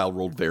bunny pile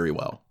rolled very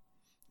well.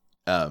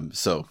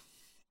 So,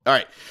 all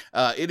right,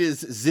 it is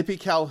Zippy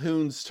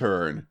Calhoun's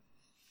turn.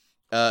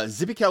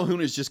 Zippy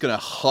Calhoun is just gonna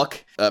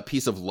huck a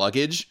piece of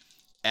luggage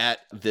at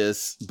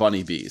this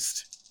bunny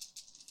beast,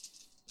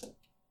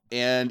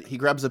 and he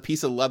grabs a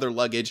piece of leather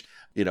luggage.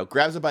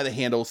 Grabs it by the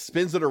handle,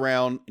 spins it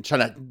around, trying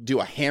to do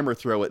a hammer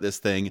throw at this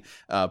thing,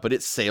 but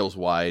it sails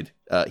wide.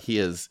 He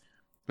is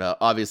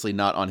obviously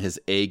not on his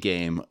A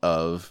game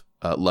of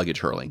luggage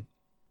hurling.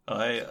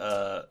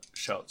 I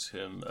shout to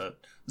him,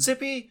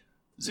 Zippy,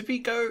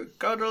 go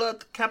to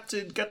let the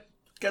captain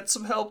get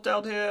some help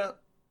down here.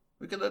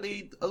 We're gonna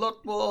need a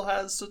lot more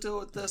hands to deal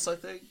with this, I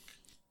think.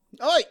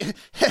 Oi,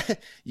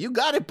 you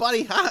got it,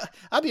 buddy.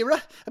 I'll be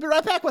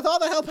right back with all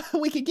the help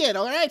we can get.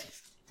 All right.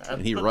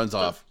 And he runs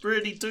off.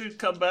 Really do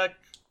come back.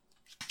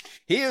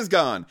 He is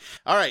gone.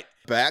 All right,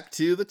 back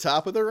to the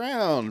top of the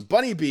round.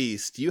 Bunny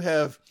Beast, you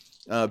have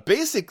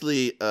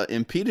basically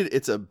impeded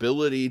its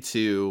ability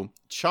to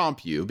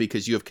chomp you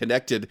because you have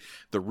connected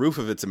the roof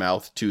of its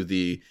mouth to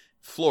the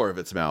floor of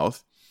its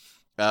mouth.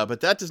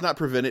 But that does not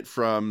prevent it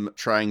from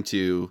trying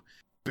to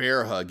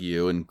bear hug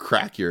you and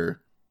crack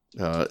your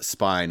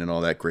spine and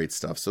all that great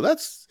stuff. So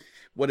that's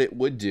what it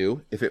would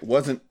do if it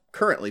wasn't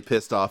currently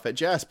pissed off at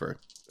Jasper.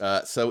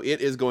 So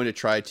it is going to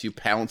try to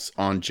pounce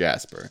on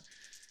Jasper.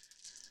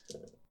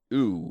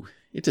 Ooh,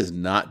 it does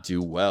not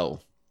do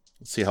well.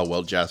 Let's see how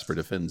well Jasper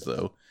defends,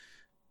 though.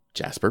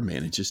 Jasper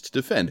manages to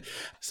defend.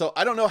 So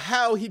I don't know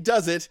how he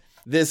does it.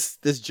 This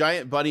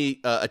giant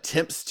bunny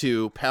attempts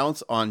to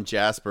pounce on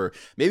Jasper.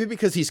 Maybe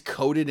because he's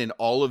coated in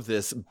all of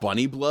this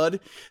bunny blood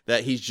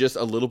that he's just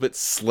a little bit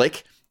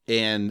slick.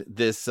 And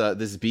this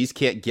beast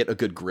can't get a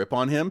good grip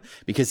on him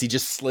because he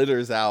just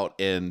slithers out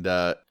and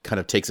kind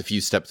of takes a few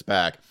steps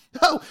back.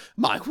 Oh,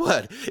 my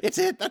word. It's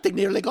it. That thing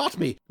nearly got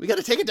me. We got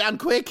to take it down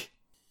quick.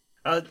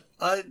 I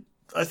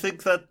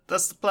think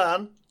that's the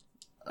plan.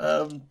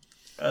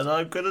 And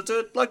I'm going to do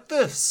it like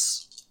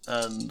this.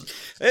 And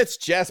it's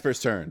Jasper's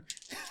turn.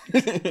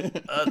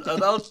 and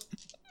I'll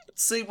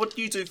see what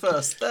you do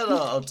first. Then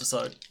I'll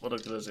decide what I'm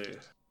going to do.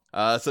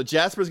 So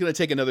Jasper's going to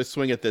take another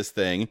swing at this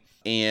thing.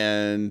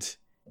 And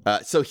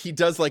so he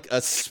does like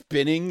a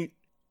spinning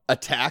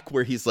attack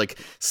where he's like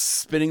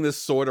spinning this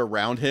sword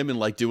around him and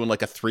like doing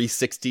like a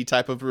 360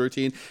 type of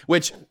routine,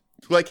 which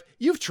like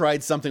you've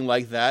tried something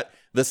like that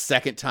the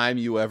second time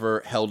you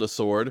ever held a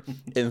sword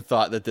and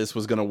thought that this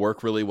was going to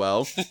work really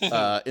well.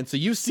 And so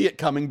you see it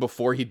coming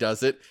before he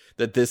does it,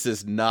 that this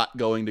is not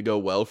going to go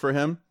well for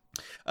him.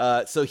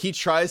 So he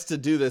tries to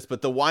do this,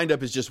 but the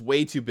windup is just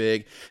way too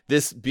big.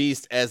 This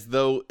beast, as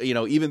though, you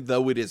know, even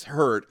though it is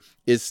hurt,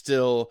 is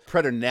still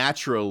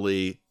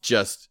preternaturally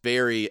just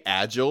very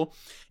agile.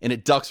 And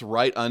it ducks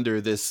right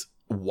under this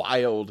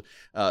wild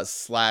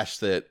slash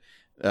that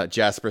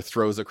Jasper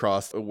throws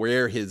across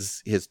where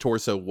his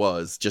torso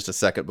was just a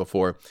second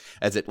before,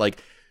 as it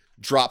like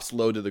drops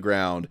low to the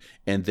ground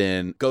and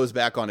then goes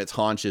back on its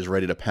haunches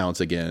ready to pounce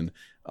again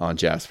on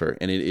Jasper.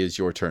 And it is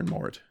your turn,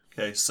 Mort.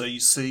 Okay, so you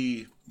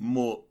see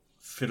Mort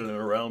fiddling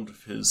around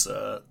with his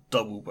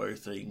double bow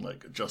thing,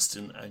 like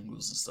adjusting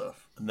angles and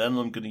stuff. And then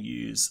I'm going to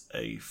use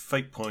a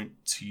fate point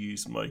to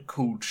use my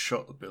cooled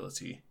shot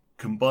ability.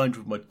 Combined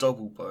with my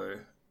double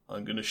bow,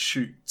 I'm going to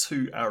shoot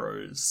 2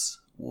 arrows,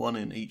 1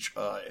 in each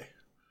eye.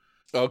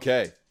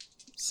 Okay.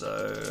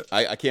 So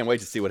I can't wait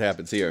to see what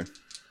happens here.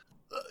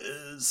 That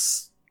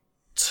is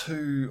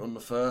 2 on the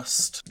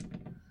first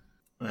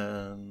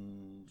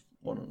and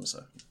 1 on the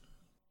second.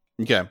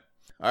 Okay. All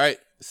right.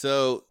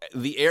 So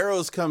the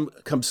arrows come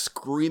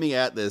screaming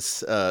at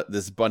this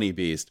bunny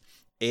beast,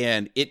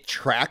 and it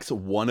tracks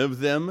one of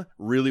them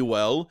really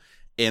well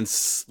and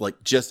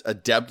like just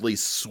adeptly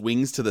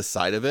swings to the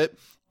side of it.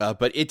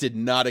 But it did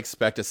not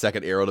expect a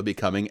second arrow to be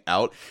coming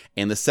out,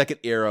 and the second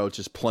arrow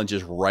just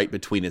plunges right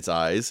between its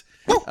eyes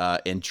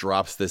and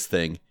drops this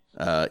thing.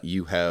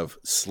 You have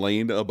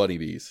slain a bunny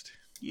beast.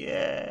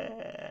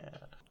 Yeah.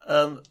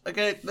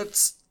 Okay,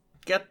 let's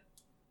get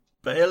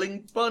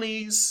bailing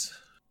bunnies.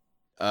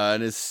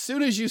 And as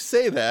soon as you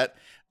say that,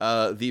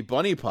 the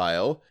bunny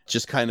pile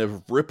just kind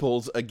of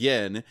ripples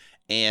again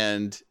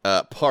and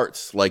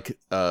parts like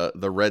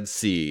the Red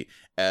Sea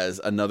as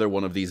another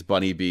one of these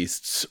bunny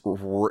beasts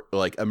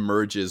like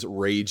emerges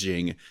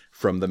raging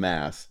from the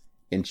mass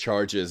and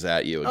charges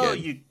at you again. Oh,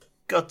 you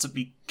got to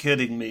be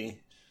kidding me.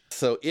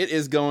 So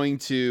it's going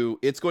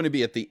to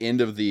be at the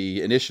end of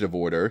the initiative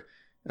order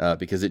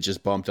because it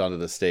just bumped onto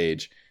the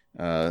stage.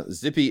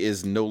 Zippy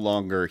is no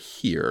longer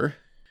here.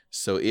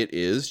 So it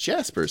is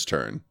Jasper's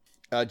turn.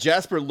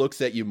 Jasper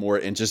looks at you more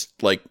and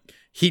just like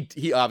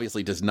he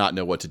obviously does not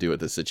know what to do with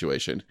this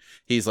situation.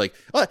 He's like,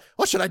 what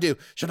should I do?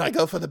 Should I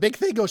go for the big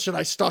thing or should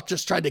I start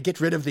just trying to get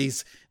rid of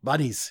these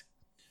bunnies?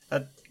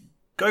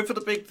 Go for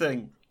the big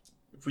thing.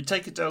 If we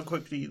take it down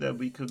quickly, then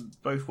we can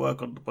both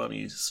work on the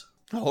bunnies.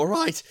 All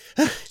right,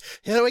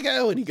 here we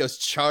go. And he goes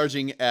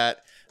charging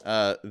at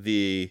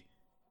the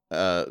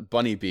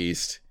bunny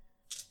beast.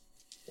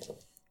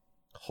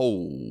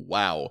 Oh,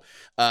 wow.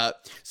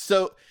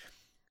 So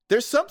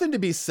there's something to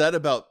be said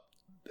about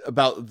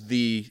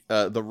the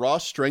raw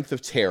strength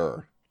of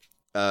terror,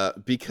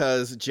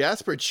 because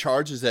Jasper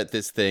charges at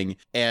this thing,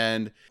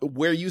 and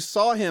where you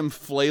saw him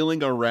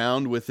flailing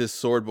around with his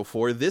sword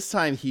before, this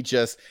time he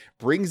just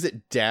brings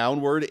it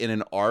downward in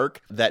an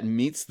arc that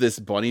meets this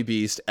bunny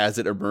beast as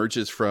it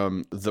emerges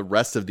from the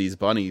rest of these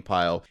bunny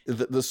pile.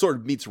 The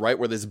sword meets right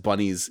where this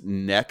bunny's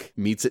neck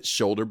meets its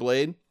shoulder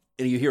blade.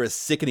 And you hear a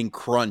sickening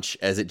crunch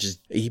as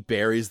he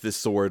buries this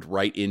sword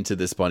right into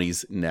this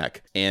bunny's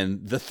neck.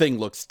 And the thing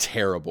looks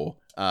terrible.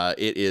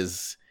 It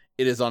is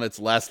on its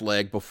last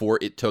leg before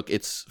it took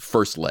its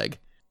first leg.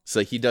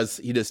 So he does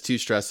 2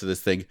 stress to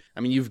this thing. I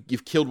mean,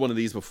 you've killed one of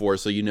these before,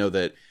 so you know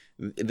that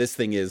this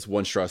thing is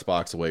one Strauss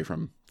box away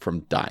from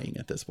dying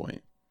at this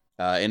point.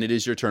 And it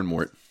is your turn,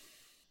 Mort.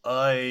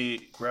 I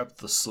grab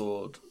the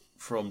sword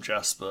from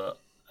Jasper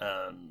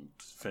and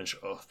finish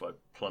it off by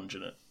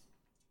plunging it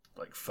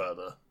like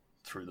further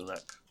through the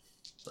neck,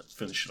 like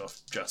finishing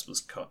off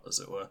Jasper's cut, as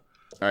it were.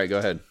 All right, go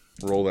ahead.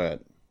 Roll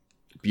that.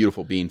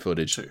 Beautiful bean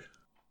footage. 2.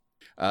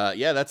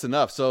 Yeah, that's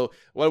enough. So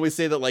why don't we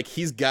say that like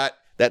he's got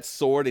that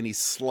sword and he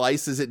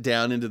slices it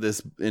down into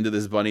this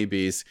bunny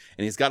beast,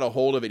 and he's got a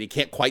hold of it. He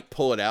can't quite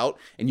pull it out,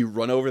 and you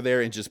run over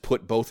there and just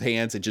put both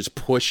hands and just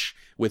push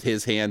with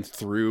his hand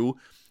through,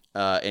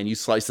 and you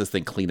slice this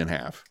thing clean in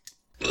half.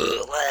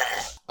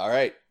 All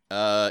right,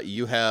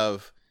 you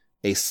have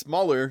a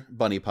smaller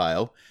bunny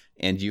pile,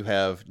 and you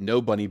have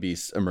no bunny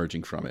beasts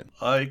emerging from it.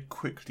 I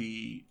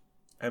quickly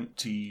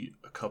empty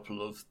a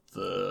couple of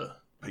the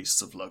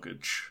pieces of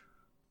luggage,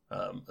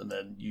 and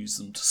then use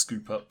them to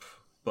scoop up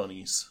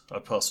bunnies. I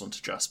pass on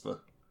to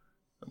Jasper,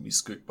 and we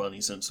scoop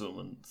bunnies into them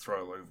and throw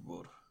them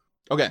overboard.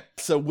 Okay,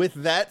 so with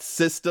that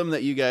system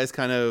that you guys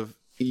kind of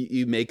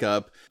you make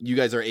up, you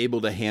guys are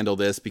able to handle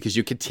this because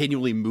you're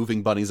continually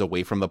moving bunnies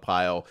away from the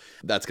pile.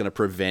 That's going to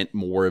prevent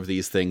more of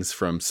these things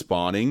from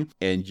spawning,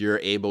 and you're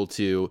able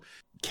to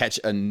catch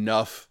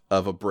enough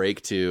of a break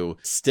to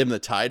stem the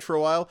tide for a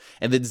while.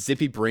 And then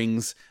Zippy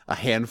brings a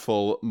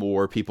handful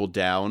more people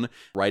down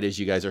right as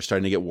you guys are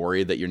starting to get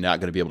worried that you're not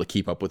going to be able to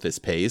keep up with this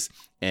pace.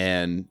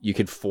 And you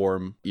can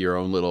form your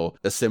own little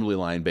assembly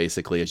line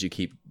basically as you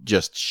keep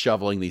just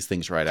shoveling these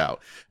things right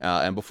out.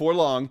 And before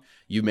long,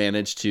 you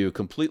manage to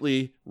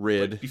completely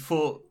rid...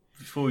 Before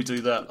we do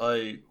that,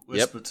 I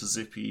whisper to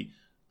Zippy,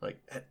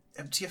 like,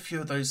 empty a few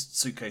of those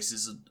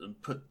suitcases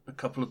and put a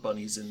couple of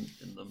bunnies in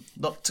them.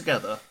 Not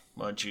together,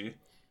 mind you.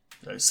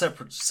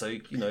 Separate, so,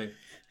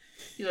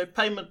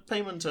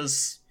 payment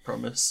as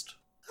promised.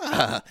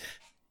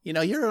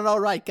 You're an all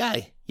right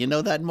guy. You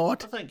know that,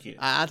 Mort? Oh, thank you.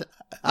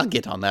 I'll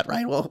get on that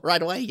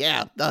right away.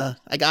 Yeah,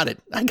 I got it.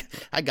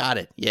 I got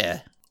it.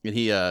 Yeah. And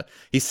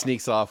he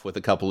sneaks off with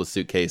a couple of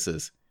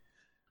suitcases.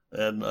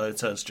 And I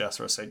turn to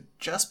Jasper and say,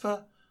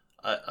 Jasper,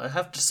 I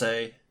have to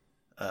say,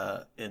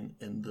 in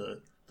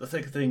the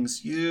thick of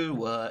things, you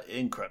were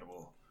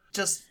incredible.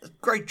 Just a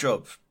great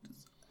job.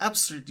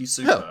 Absolutely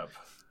superb.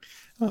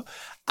 Oh,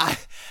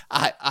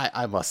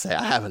 I must say,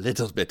 I have a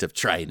little bit of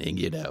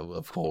training,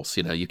 of course.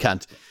 You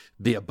can't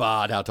be a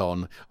bard out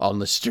on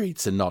the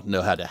streets and not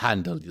know how to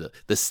handle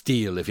the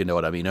steel, if you know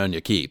what I mean, earn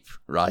your keep,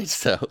 right?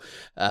 So,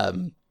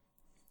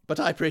 but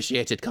I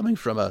appreciate it coming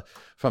from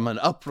an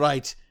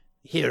upright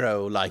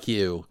hero like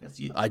you.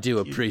 Yes, I do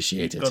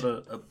appreciate it. You've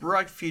got a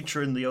bright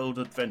future in the old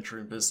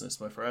adventuring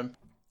business, my friend.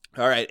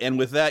 All right, and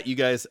with that, you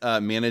guys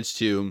managed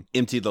to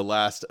empty the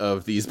last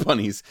of these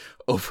bunnies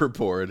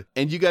overboard.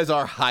 And you guys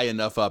are high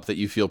enough up that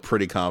you feel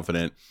pretty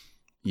confident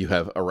you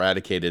have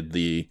eradicated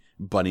the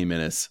bunny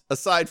menace,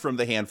 aside from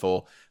the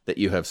handful that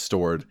you have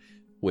stored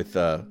with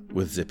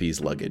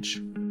Zippy's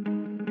luggage.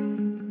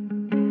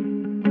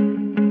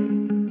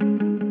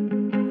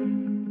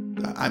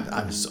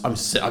 I'm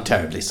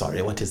terribly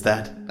sorry. What is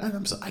that?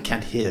 I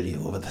can't hear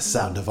you over the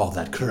sound of all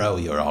that crow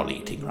you're all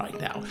eating right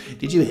now.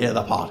 Did you hear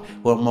the part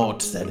where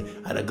Mort said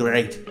I had a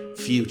great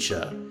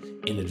future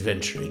in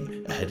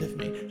adventuring ahead of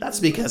me? That's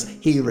because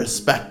he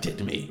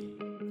respected me,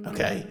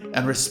 okay?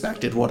 And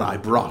respected what I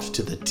brought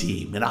to the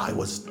team, and I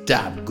was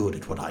damn good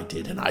at what I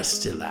did, and I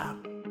still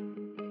am.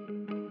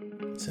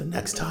 So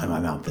next time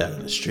I'm out there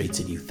in the streets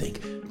and you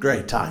think,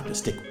 great time to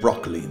stick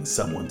broccoli in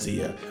someone's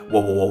ear,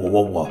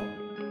 whoa.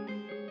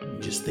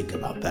 Just think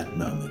about that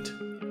moment.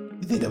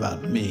 You think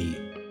about me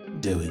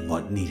doing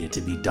what needed to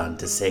be done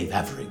to save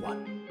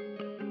everyone.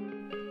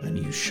 And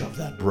you shove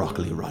that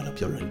broccoli right up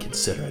your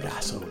inconsiderate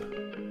asshole.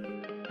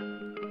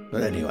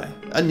 But anyway,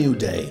 a new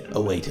day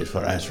awaited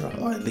for Ezra,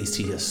 or at least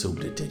he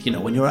assumed it did.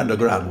 When you're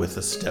underground with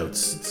the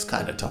Stoats, it's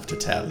kind of tough to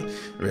tell,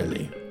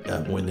 really,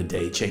 when the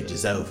day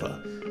changes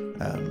over.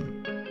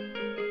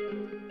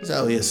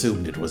 So he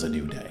assumed it was a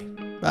new day.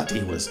 But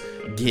he was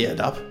geared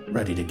up,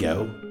 ready to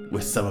go,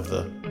 with some of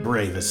the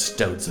bravest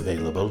Stoats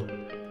available,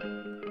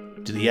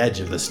 to the edge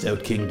of the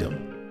Stoat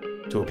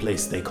Kingdom, to a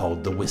place they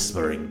called the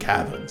Whispering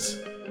Caverns,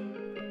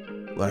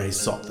 where he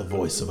sought the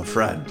voice of a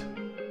friend,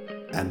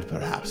 and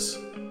perhaps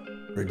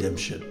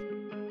redemption.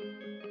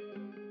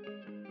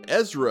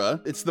 Ezra,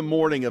 it's the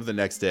morning of the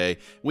next day.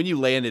 When you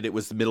landed, it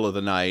was the middle of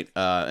the night,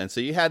 and so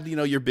you had,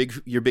 your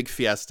big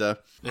fiesta.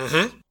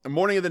 Mm-hmm. The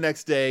morning of the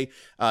next day,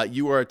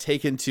 you are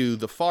taken to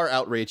the far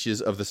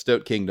outreaches of the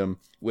Stoat Kingdom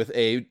with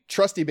a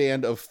trusty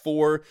band of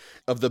 4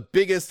 of the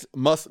biggest,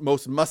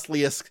 most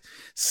muscliest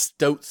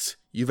Stoats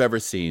you've ever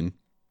seen,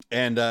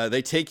 and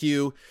they take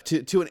you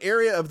to an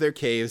area of their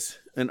caves.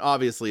 And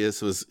obviously,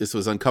 this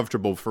was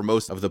uncomfortable for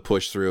most of the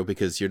push through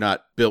because you're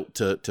not built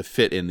to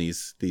fit in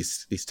these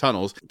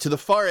tunnels. To the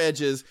far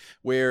edges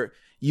where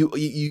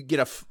you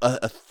get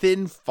a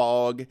thin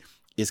fog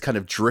is kind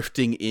of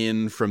drifting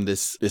in from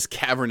this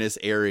cavernous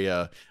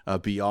area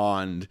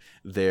beyond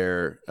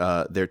their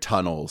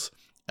tunnels.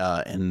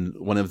 And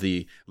one of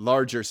the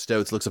larger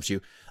Stoats looks up to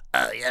you.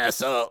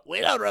 So we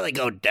don't really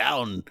go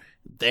down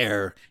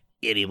there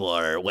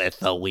anymore with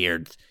the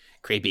weird,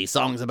 creepy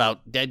songs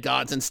about dead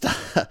gods and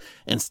stuff.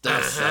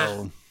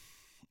 So,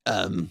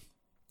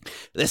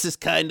 this is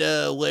kind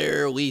of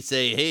where we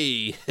say,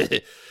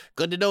 hey,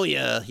 good to know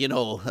you. You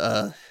know,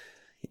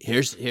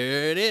 here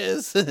it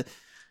is.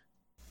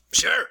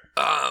 Sure.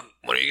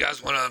 When do you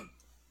guys want to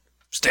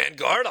stand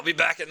guard? I'll be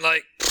back in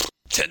like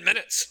 10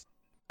 minutes.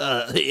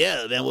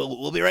 Yeah, then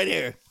we'll be right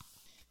here.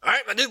 All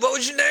right, my dude. What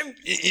was your name?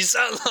 You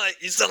sound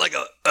like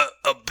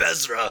a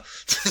Bezra.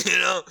 You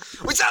know,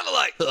 we sound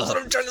alike. That's what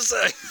I'm trying to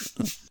say.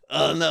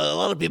 No, a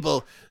lot of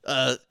people.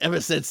 Ever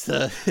since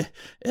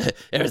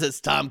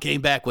Tom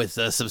came back with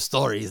some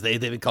stories, they've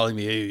been calling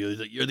me, hey,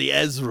 you're the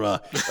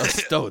Ezra of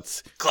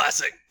Stoats.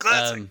 Classic.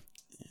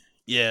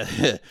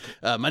 Yeah.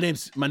 My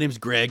name's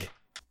Greg.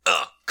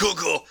 Oh,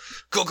 cool.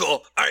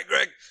 All right,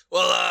 Greg.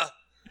 Well,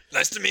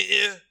 nice to meet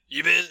you.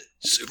 You've been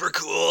super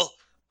cool.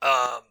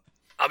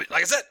 I'll be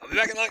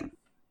back in like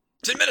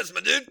 10 minutes,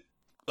 my dude.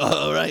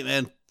 All right,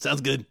 man.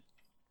 Sounds good.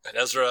 And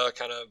Ezra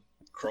kind of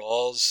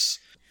crawls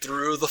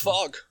through the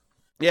fog.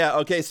 Yeah,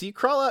 okay, so you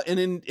crawl out, and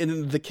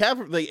in the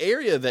cavern, the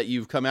area that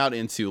you've come out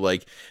into,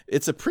 like,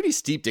 it's a pretty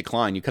steep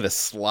decline. You kind of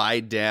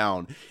slide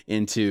down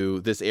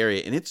into this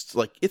area, and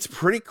it's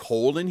pretty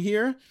cold in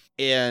here,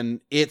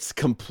 and it's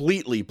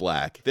completely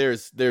black.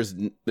 There's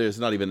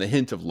not even the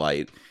hint of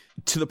light,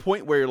 to the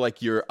point where,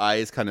 like, your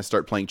eyes kind of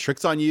start playing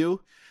tricks on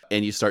you,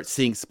 and you start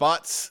seeing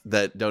spots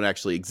that don't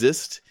actually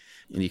exist,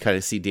 and you kind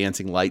of see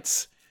dancing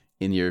lights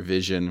in your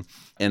vision,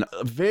 and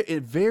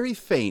very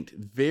faint,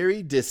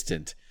 very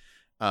distant.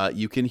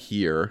 You can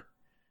hear,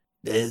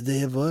 there's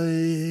the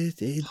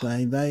voice in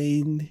my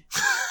mind,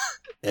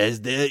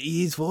 as there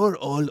is for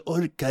all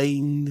our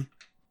kind,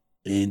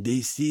 and they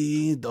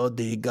see all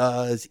the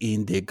gods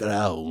in the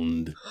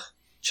ground.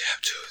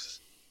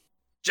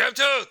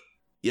 Jamtooth!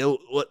 Yo,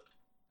 what?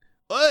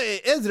 Oi,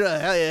 Ezra,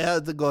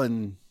 how's it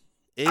going?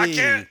 Hey. I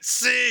can't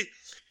see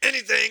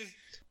anything.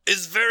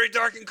 It's very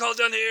dark and cold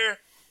down here.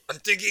 I'm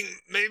thinking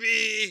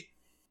maybe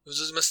this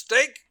is a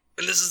mistake,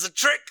 and this is a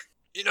trick.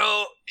 You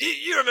know,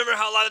 you remember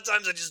how a lot of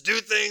times I just do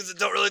things and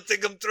don't really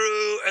think them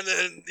through, and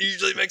then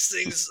usually makes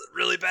things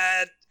really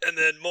bad, and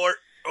then Mort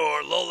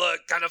or Lola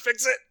kind of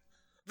fix it?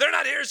 They're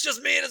not here, it's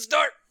just me and it's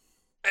dark.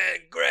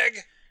 And Greg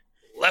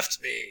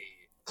left me.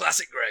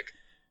 Classic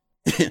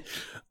Greg.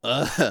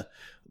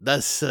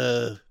 That's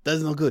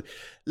not good.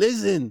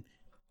 Listen,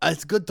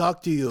 it's good to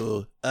talk to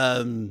you.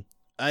 I'm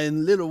a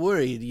little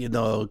worried, you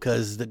know,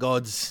 because the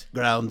gods,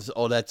 grounds,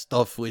 all that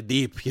stuff we're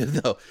deep, you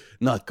know,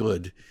 not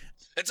good.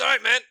 It's all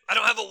right, man. I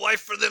don't have a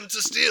wife for them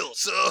to steal,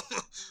 so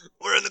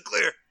we're in the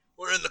clear.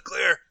 We're in the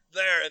clear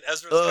there, and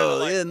Ezra's kind of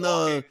like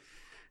walking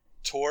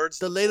towards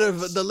the later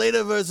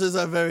verses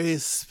are very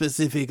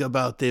specific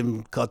about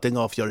them cutting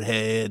off your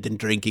head and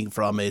drinking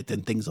from it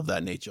and things of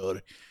that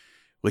nature,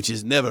 which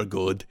is never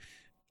good.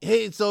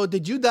 Hey, so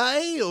did you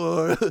die,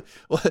 or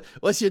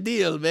what's your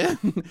deal, man?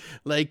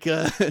 Like,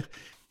 No,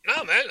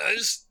 man. I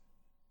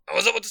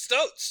was up with the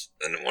Stoats,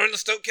 and we're in the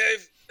Stoat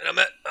Cave, and I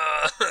met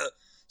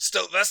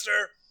Stoat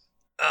Vester.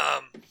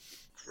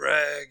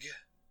 Greg,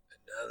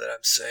 and now that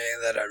I'm saying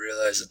that, I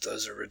realize that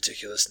those are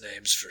ridiculous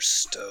names for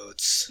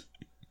Stoats,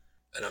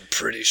 and I'm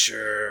pretty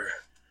sure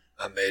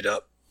I made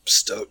up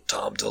Stoat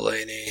Tom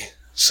Delaney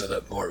so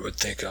that Mort would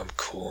think I'm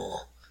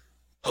cool.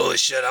 Holy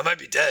shit, I might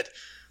be dead.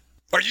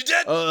 Are you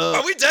dead?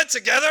 Are we dead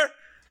together?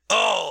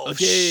 Oh,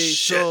 okay,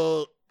 shit.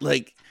 So,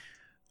 like,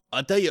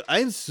 I'll tell you,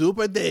 I'm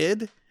super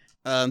dead,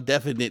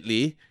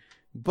 definitely,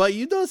 but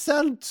you don't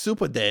sound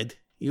super dead.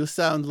 You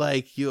sound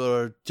like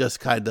you're just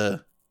kind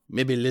of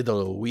maybe a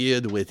little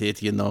weird with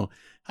it, you know.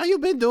 How you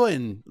been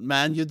doing,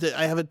 man?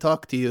 I haven't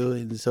talked to you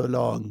in so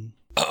long.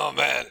 Oh,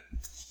 man.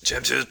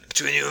 Jamtooth,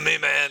 between you and me,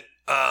 man,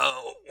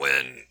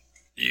 when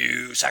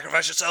you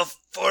sacrifice yourself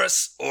for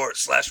us, or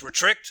 / were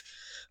tricked,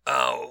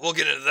 we'll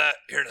get into that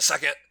here in a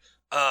second.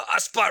 I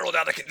spiraled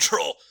out of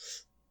control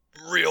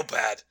real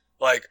bad.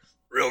 Like,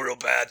 real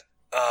bad.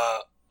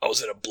 I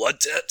was in a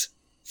blood tent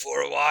for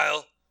a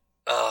while,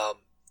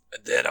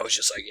 and then I was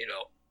just like, you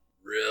know,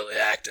 really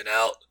acting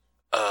out.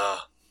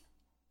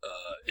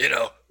 You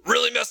know,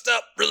 really messed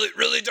up,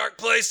 really dark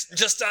place,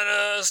 just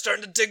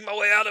starting to dig my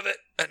way out of it.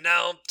 And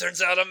now,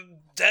 turns out I'm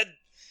dead,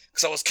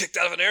 because I was kicked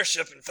out of an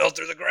airship and fell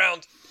through the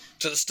ground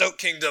to the Stoat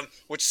Kingdom,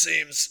 which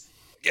seems,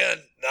 again,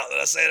 now that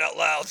I say it out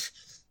loud,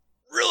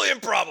 really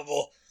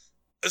improbable.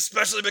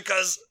 Especially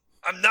because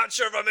I'm not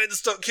sure if I made the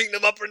Stoat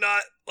Kingdom up or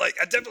not. Like,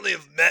 I definitely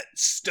have met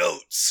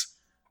Stoats.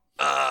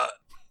 But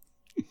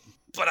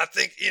I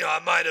think, you know, I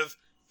might have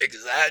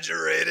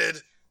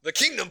exaggerated the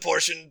kingdom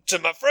portion to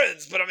my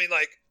friends. But I mean,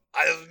 like,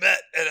 I have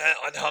met and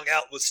hung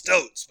out with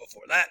Stoats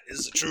before. That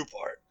is the true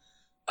part.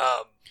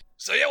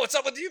 So yeah, what's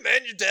up with you,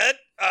 man? You're dead?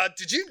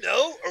 Did you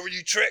know, or were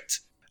you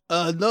tricked?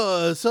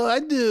 No, so I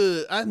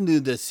knew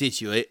the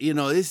situation. You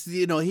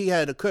know, he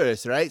had a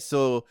curse, right?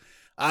 So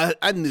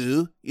I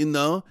knew, you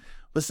know.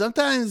 But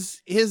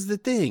sometimes, here's the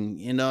thing,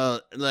 you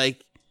know,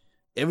 like,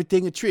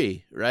 everything a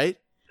tree, right?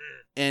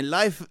 And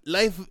life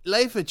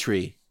a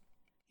tree,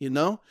 you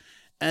know?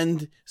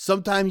 And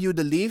sometimes you're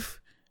the leaf,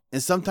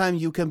 and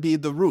sometimes you can be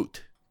the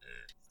root.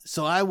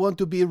 so I want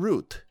to be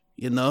Root,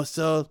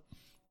 So,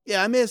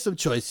 yeah, I made some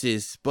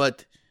choices,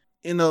 but,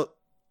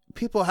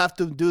 people have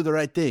to do the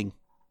right thing.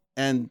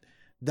 And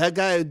that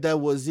guy that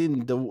was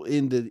in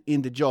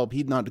the job,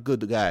 he's not a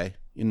good guy.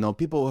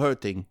 People are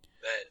hurting.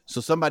 Man.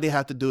 So somebody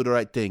have to do the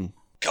right thing.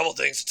 Couple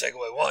things to take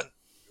away. One,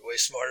 you're way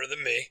smarter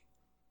than me.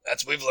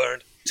 That's what we've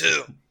learned.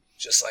 Two,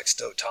 just like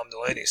Tom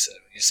Delaney said,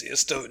 when you see a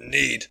stoat in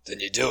need, then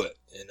you do it.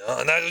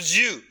 And that was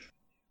you.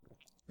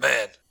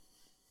 Man,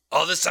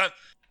 all this time.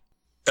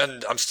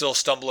 And I'm still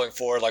stumbling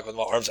forward, like with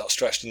my arms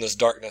outstretched in this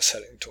darkness,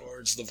 heading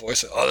towards the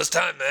voice. All this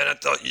time, man, I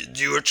thought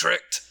you were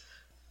tricked.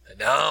 And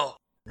now,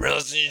 I'm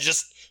realizing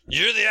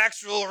you're the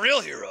actual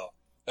real hero.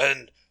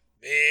 And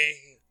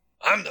me,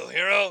 I'm no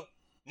hero.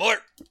 Mort,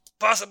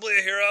 possibly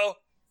a hero.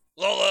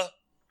 Lola,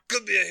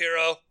 could be a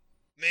hero.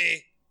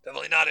 Me,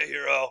 definitely not a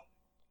hero.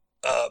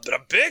 But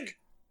I'm big.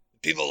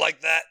 People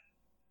like that.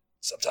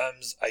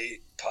 Sometimes I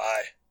eat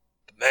pie.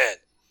 But man,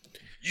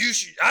 you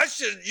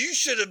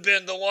should have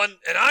been the one,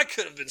 and I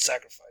could have been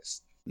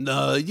sacrificed.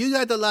 No, you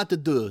got a lot to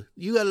do.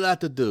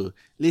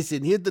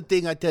 Listen, here's the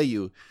thing I tell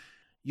you.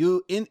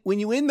 When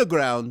you're in the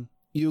ground,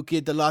 you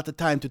get a lot of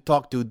time to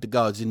talk to the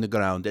gods in the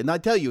ground. And I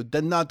tell you,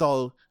 they're not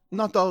all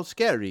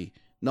scary,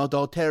 not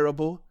all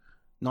terrible,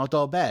 not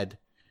all bad.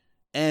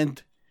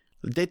 And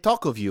they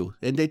talk of you,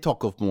 and they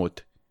talk of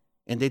Mort,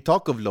 and they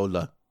talk of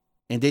Lola,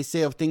 and they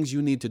say of things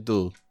you need to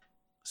do.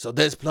 So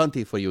there's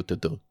plenty for you to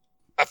do.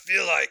 I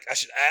feel like I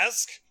should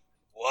ask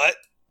what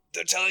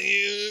they're telling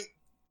you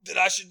that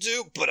I should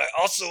do, but I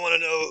also want to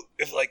know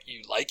if,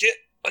 you like it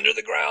under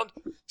the ground.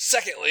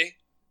 Secondly,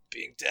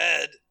 being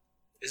dead,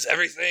 is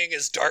everything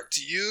as dark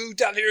to you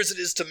down here as it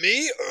is to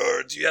me,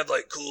 or do you have,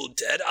 cool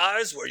dead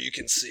eyes where you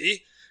can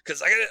see?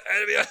 Because I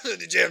gotta be honest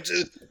with you, Jam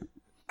Tooth,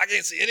 I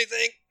can't see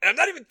anything, and I'm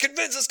not even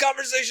convinced this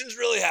conversation's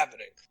really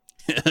happening.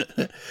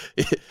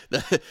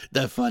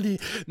 That's funny.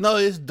 No,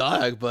 it's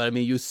dark, but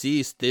you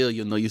see still,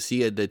 you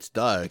see it, it's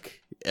dark.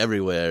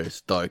 Everywhere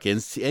it's dark,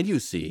 and you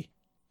see.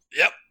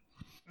 Yep.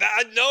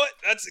 I know it.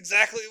 That's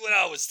exactly what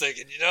I was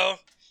thinking,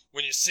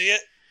 When you see it,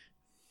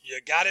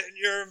 you got it in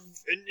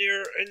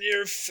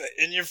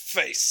your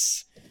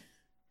face.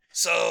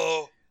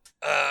 So,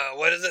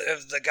 what is it?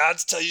 If the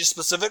gods tell you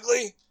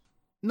specifically?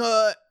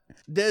 No,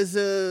 there's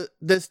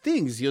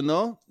things,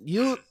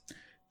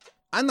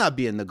 I'm not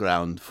be in the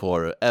ground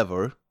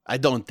forever. I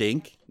don't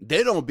think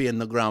they don't be in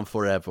the ground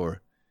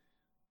forever,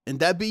 and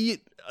that'd be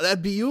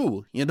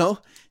you.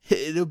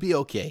 It'll be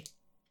okay.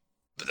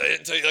 But they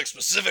didn't tell you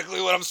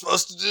specifically what I'm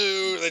supposed to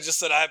do. They just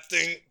said I have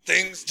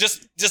things,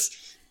 just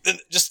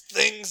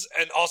things,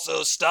 and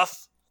also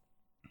stuff.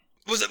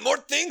 Was it more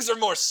things or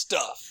more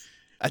stuff?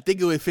 I think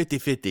it was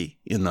 50-50.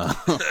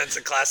 That's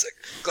a classic.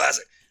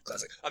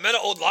 I met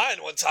an old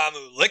lion one time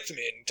who licked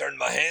me and turned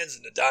my hands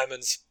into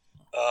diamonds.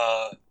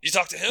 You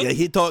talked to him? Yeah,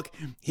 he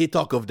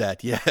talk of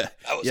that. Yeah,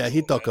 Cool,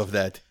 he talk man. of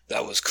that.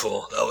 That was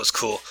cool.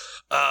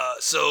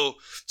 So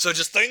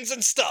just things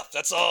and stuff.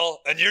 That's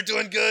all. And you're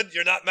doing good.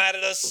 You're not mad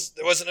at us.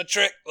 There wasn't a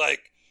trick.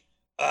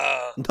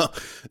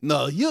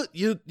 No.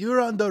 You're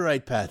on the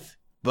right path,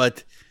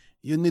 but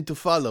you need to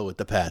follow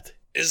the path.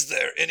 Is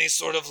there any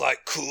sort of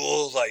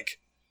cool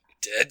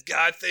dead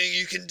guy thing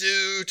you can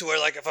do to where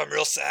if I'm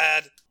real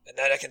sad at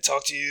night I can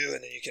talk to you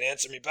and then you can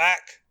answer me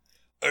back?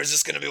 Or is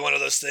this going to be one of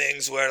those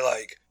things where,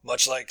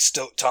 much like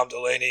Tom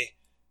Delaney,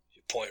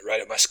 you point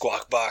right at my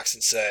squawk box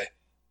and say,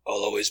 I'll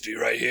always be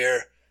right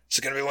here? Is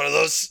it going to be one of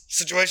those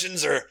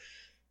situations? Or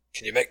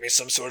can you make me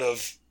some sort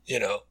of,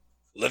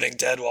 living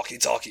dead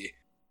walkie-talkie?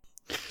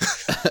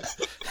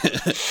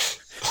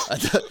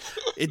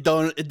 It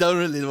don't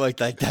really work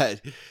like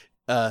that.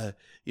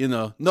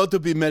 Not to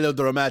be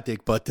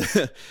melodramatic, but,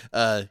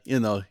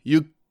 you know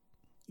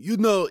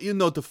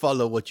to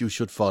follow what you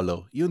should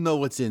follow. You know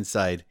what's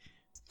inside.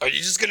 Are you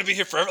just going to be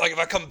here forever? If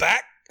I come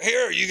back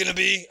here, are you going to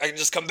be, I can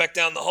just come back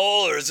down the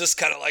hole? Or is this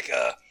kind of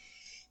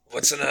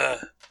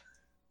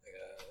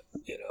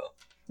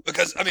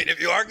because, if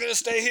you are going to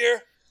stay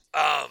here,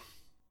 I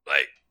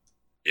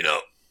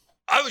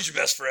was your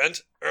best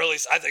friend, or at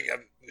least I think I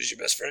was your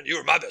best friend. You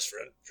were my best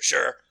friend, for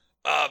sure.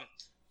 I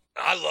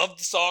loved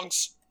the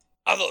songs.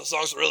 I thought the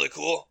songs were really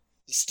cool.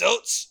 The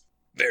Stoats,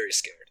 very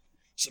scared.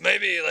 So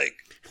maybe,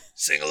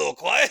 sing a little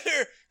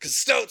quieter, because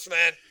Stoats,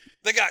 man,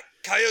 they got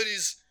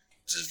coyotes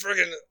just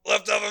freaking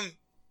left of them,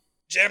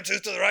 Jam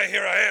Tooth to the right,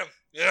 here I am,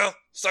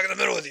 stuck in the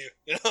middle with you,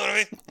 you know what I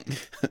mean?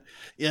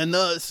 Yeah,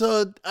 no,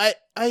 so I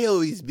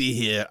always be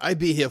here. I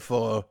be here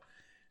for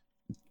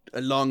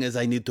as long as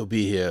I need to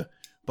be here,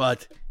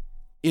 but,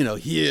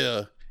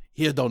 here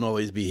don't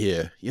always be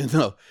here,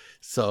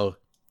 so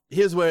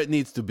here's where it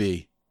needs to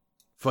be,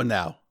 for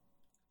now.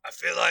 I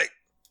feel like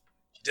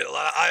you did a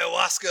lot of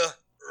ayahuasca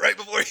right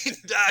before you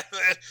died,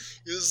 man.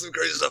 You did some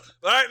crazy stuff.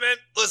 All right, man,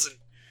 listen,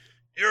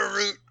 you're a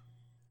root.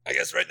 I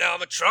guess right now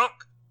I'm a trunk,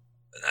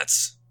 and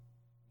that's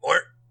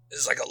Mort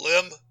is a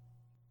limb.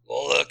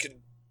 Lola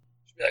can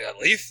be a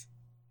leaf.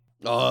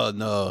 Oh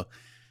no,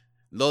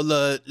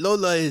 Lola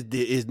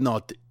is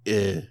not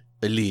a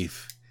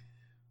leaf.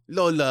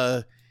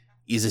 Lola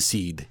is a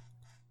seed.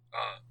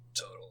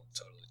 Totally.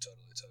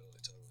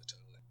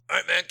 All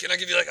right, man, can I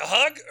give you like a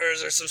hug? Or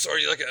is there some sort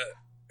of like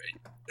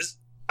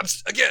I'm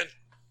again,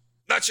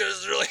 not sure this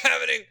is really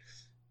happening,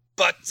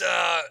 but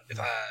if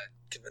I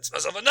convince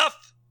myself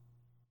enough,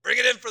 bring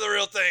it in for the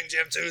real thing,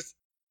 Jamtooth.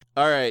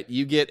 All right,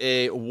 you get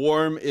a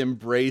warm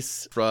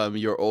embrace from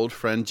your old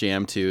friend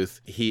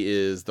Jamtooth. He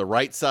is the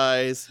right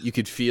size. You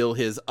could feel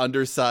his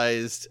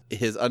undersized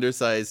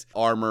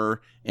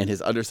armor and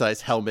his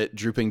undersized helmet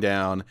drooping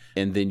down,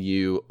 and then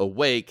you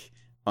awake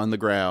on the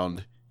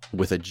ground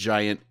with a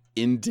giant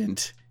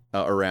indent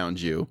around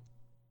you.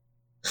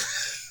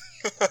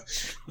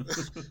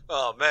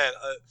 Oh man,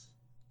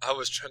 I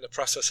was trying to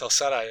process how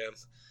sad I am.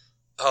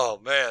 Oh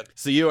man.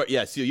 So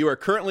you are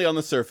currently on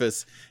the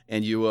surface,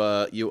 and you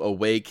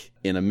awake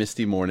in a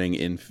misty morning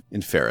in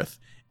Ferrith.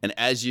 And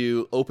as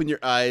you open your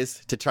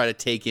eyes to try to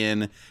take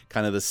in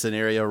kind of the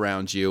scenario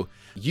around you,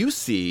 you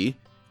see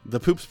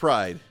the Poop's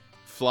Pride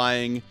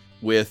flying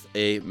with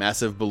a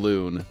massive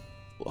balloon,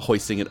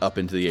 hoisting it up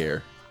into the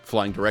air,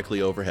 flying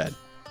directly overhead.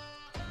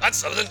 That's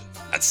something.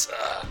 That's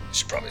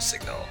should probably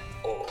signal.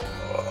 Or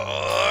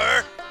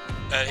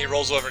and he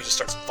rolls over and just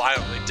starts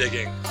violently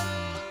digging.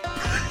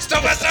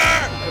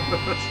 Snowbuster!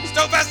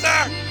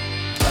 Snowbuster!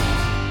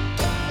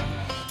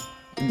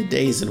 In the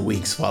days and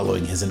weeks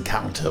following his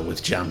encounter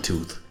with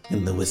Jamtooth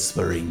in the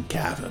Whispering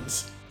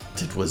Caverns,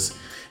 it was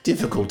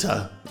difficult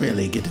to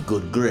really get a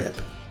good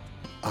grip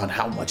on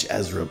how much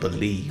Ezra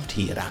believed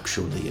he had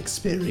actually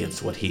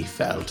experienced what he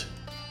felt,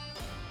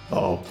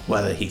 or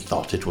whether he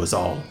thought it was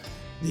all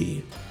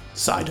the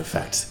side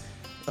effects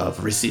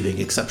of receiving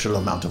exceptional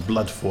amount of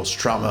blood force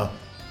trauma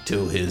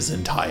to his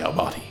entire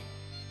body.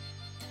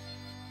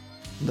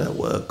 There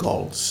were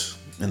gods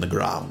in the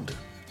ground,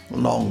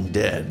 long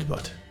dead,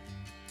 but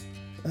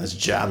as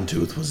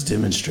Jamtooth was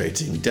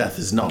demonstrating, death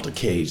is not a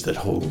cage that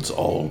holds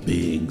all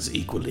beings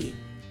equally.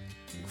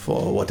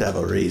 For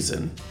whatever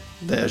reason,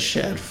 their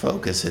shared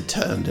focus had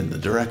turned in the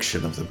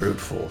direction of the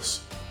brute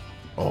force,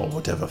 or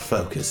whatever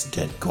focus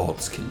dead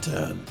gods can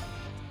turn.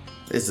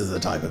 This is the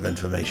type of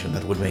information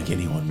that would make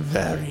anyone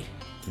very,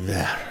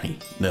 very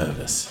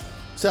nervous.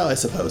 So I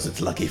suppose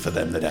it's lucky for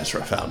them that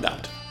Ezra found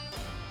out.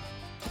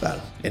 Well,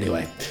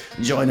 anyway,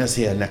 join us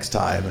here next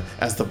time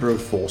as the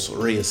brute force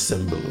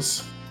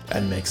reassembles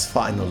and makes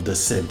final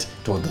descent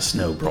toward the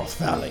Snowbroth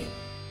Valley.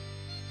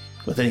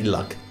 With any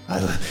luck,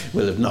 I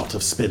will not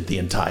have spent the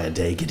entire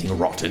day getting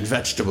rotten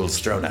vegetables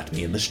thrown at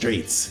me in the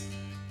streets.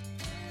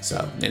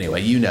 So,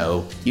 anyway, you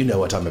know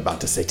what I'm about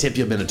to say. Tip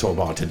your Minotaur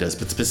bartenders,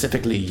 but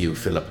specifically you,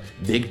 Philip.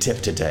 Big tip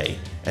today.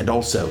 And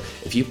also,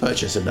 if you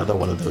purchase another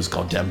one of those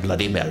goddamn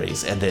Bloody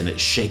Marys and then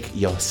shake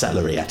your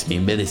celery at me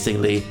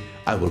menacingly,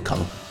 I will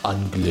come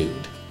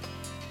unglued.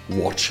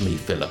 Watch me,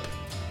 Philip.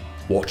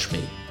 Watch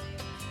me.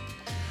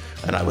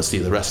 And I will see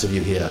the rest of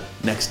you here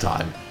next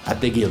time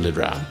at the Gilded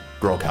Ram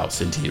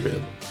Groghouse and Tea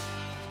Room.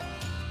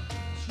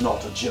 It's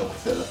not a joke,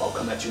 Philip. I'll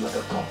come at you like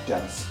a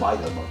goddamn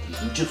spider monkey.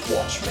 You just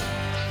watch me.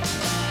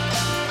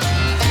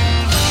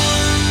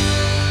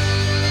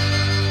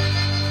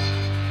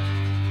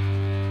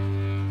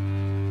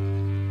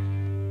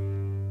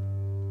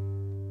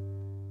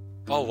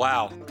 Oh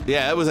wow.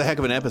 Yeah, that was a heck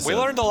of an episode. We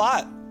learned a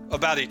lot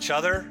about each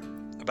other,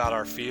 about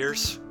our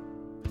fears,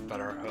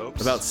 about our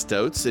hopes. About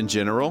stoats in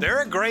general.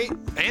 They're a great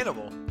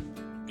animal,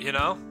 you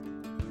know?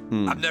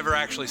 I've never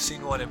actually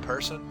seen one in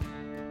person.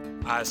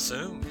 I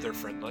assume they're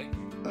friendly.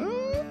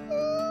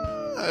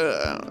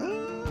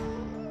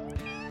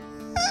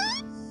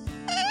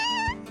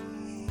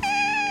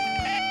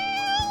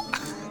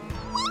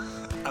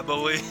 I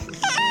believe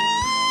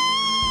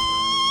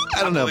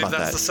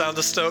that's the sound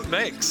a stoat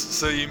makes.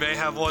 So you may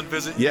have one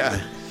visit you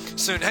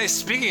soon. Hey,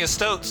 speaking of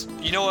stoats,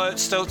 you know what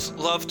stoats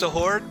love to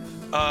hoard?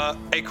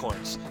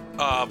 Acorns,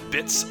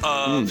 bits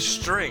of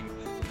string,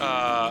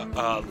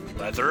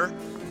 leather,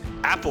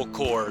 apple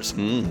cores,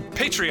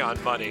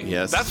 Patreon money.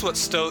 Yes. That's what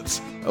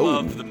stoats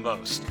love the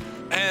most.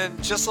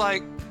 And just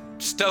like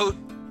stoat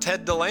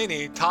Ted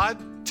Delaney,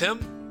 Tom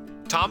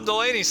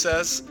Delaney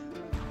says,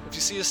 if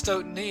you see a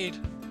stoat in need,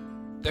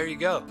 there you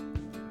go.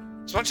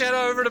 So why don't you head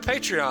over to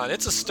Patreon?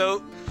 It's a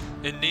stoat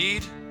in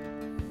need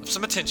of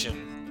some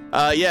attention.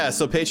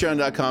 So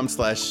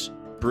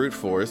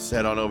patreon.com/bruteforce.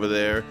 Head on over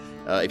there.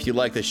 If you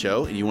like the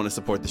show and you want to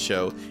support the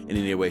show in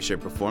any way,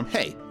 shape, or form,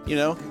 hey,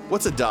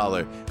 what's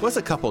 $1? What's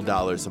a couple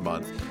dollars a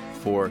month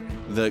for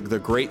the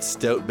great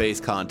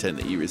stoat-based content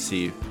that you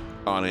receive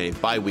on a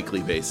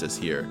bi-weekly basis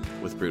here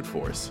with Brute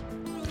Force?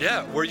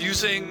 Yeah, we're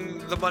using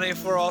the money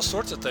for all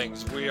sorts of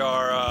things. We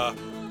are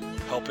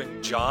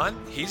helping John.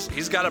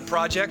 He's got a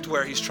project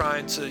where he's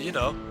trying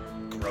to,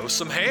 grow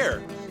some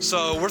hair.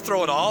 So we're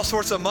throwing all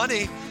sorts of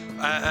money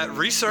at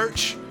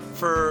research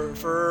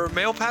for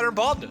male pattern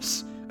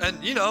baldness. And,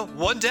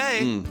 one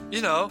day,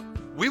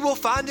 we will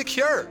find a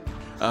cure.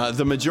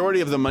 The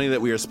majority of the money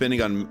that we are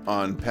spending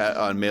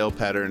on male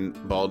pattern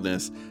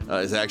baldness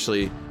is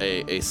actually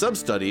a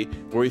sub-study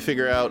where we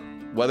figure out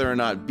whether or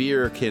not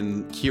beer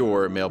can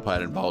cure male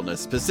pattern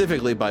baldness,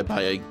 specifically by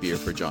buying beer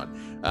for John.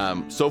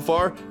 So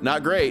far,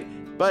 not great,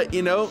 But,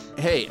 you know,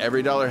 hey,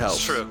 every dollar helps.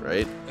 It's true.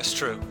 Right? It's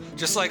true.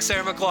 Just like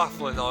Sarah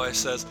McLachlan always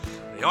says,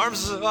 the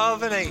arms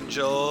of an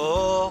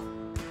angel.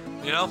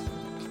 You know?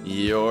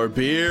 Your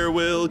beer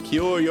will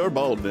cure your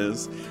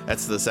baldness.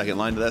 That's the second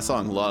line to that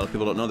song. A lot of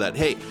people don't know that.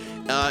 Hey,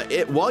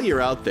 while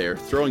you're out there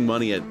throwing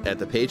money at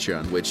the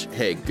Patreon, which,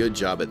 hey, good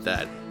job at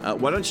that.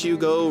 Why don't you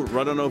go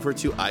run on over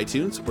to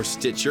iTunes or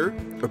Stitcher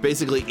or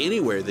basically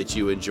anywhere that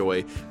you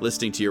enjoy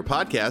listening to your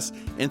podcast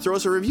and throw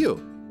us a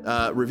review.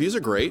 Reviews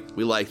are great.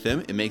 We like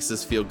them. It makes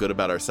us feel good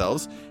about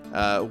ourselves.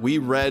 We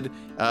read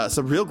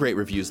some real great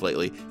reviews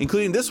lately,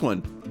 including this one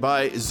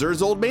by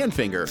Zer's Old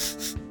Manfinger,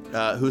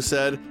 who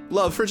said,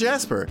 "Love for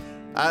Jasper.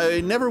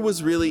 I never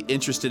was really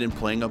interested in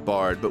playing a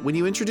bard, but when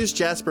you introduced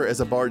Jasper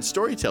as a bard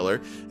storyteller,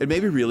 it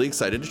made me really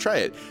excited to try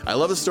it. I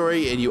love the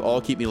story, and you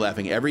all keep me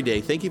laughing every day.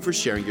 Thank you for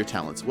sharing your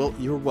talents." Well,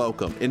 you're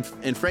welcome.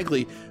 And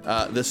frankly,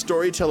 the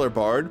storyteller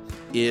bard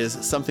is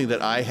something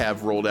that I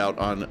have rolled out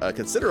on a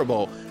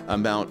considerable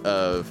amount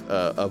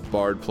of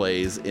bard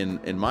plays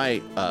in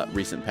my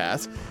recent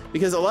past,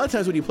 because a lot of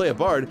times when you play a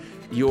bard,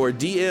 your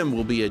DM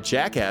will be a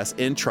jackass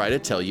and try to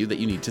tell you that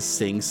you need to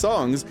sing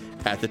songs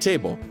at the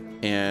table.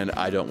 And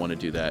I don't want to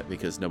do that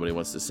because nobody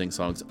wants to sing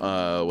songs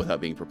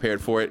without being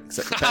prepared for it,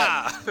 except for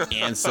Pat.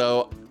 And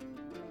so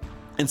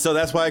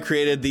that's why I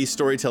created the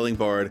storytelling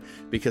bard,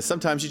 because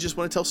sometimes you just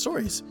want to tell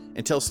stories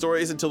and tell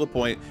stories until the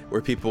point where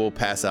people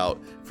pass out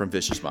from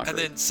vicious mockery. And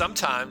then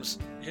sometimes,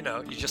 you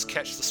just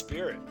catch the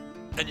spirit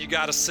and you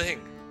got to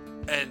sing.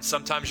 And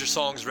sometimes your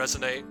songs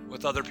resonate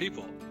with other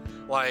people.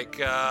 Like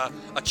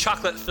a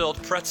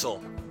chocolate-filled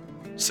pretzel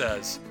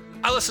says,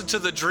 "I listen to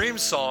the Dream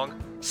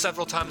song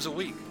several times a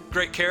week.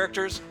 Great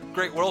characters,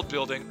 great world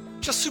building,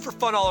 just super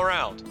fun all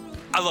around.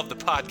 I love the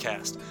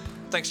podcast.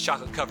 Thanks,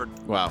 chocolate covered."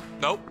 Wow.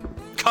 Nope.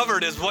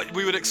 Covered is what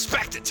we would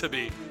expect it to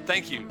be.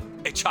 Thank you.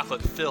 A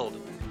chocolate-filled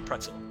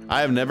pretzel. I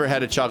have never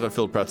had a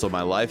chocolate-filled pretzel in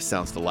my life.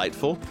 Sounds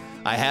delightful.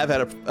 I have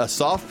had a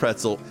soft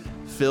pretzel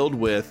filled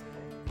with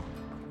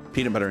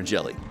peanut butter and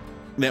jelly.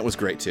 And that was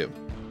great, too.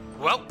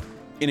 Well.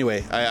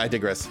 Anyway, I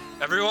digress.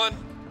 Everyone,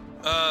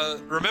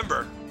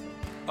 remember,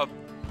 a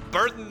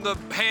bird in the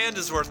hand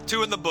is worth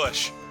two in the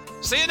bush.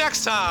 See you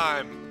next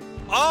time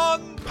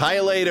on Pie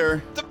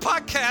later. The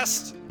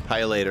podcast.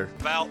 Pie later.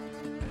 About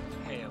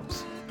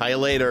hams. Pie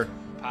later.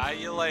 Pie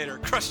you later.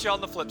 Crush you on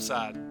the flip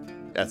side.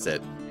 That's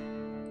it.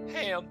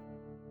 Ham.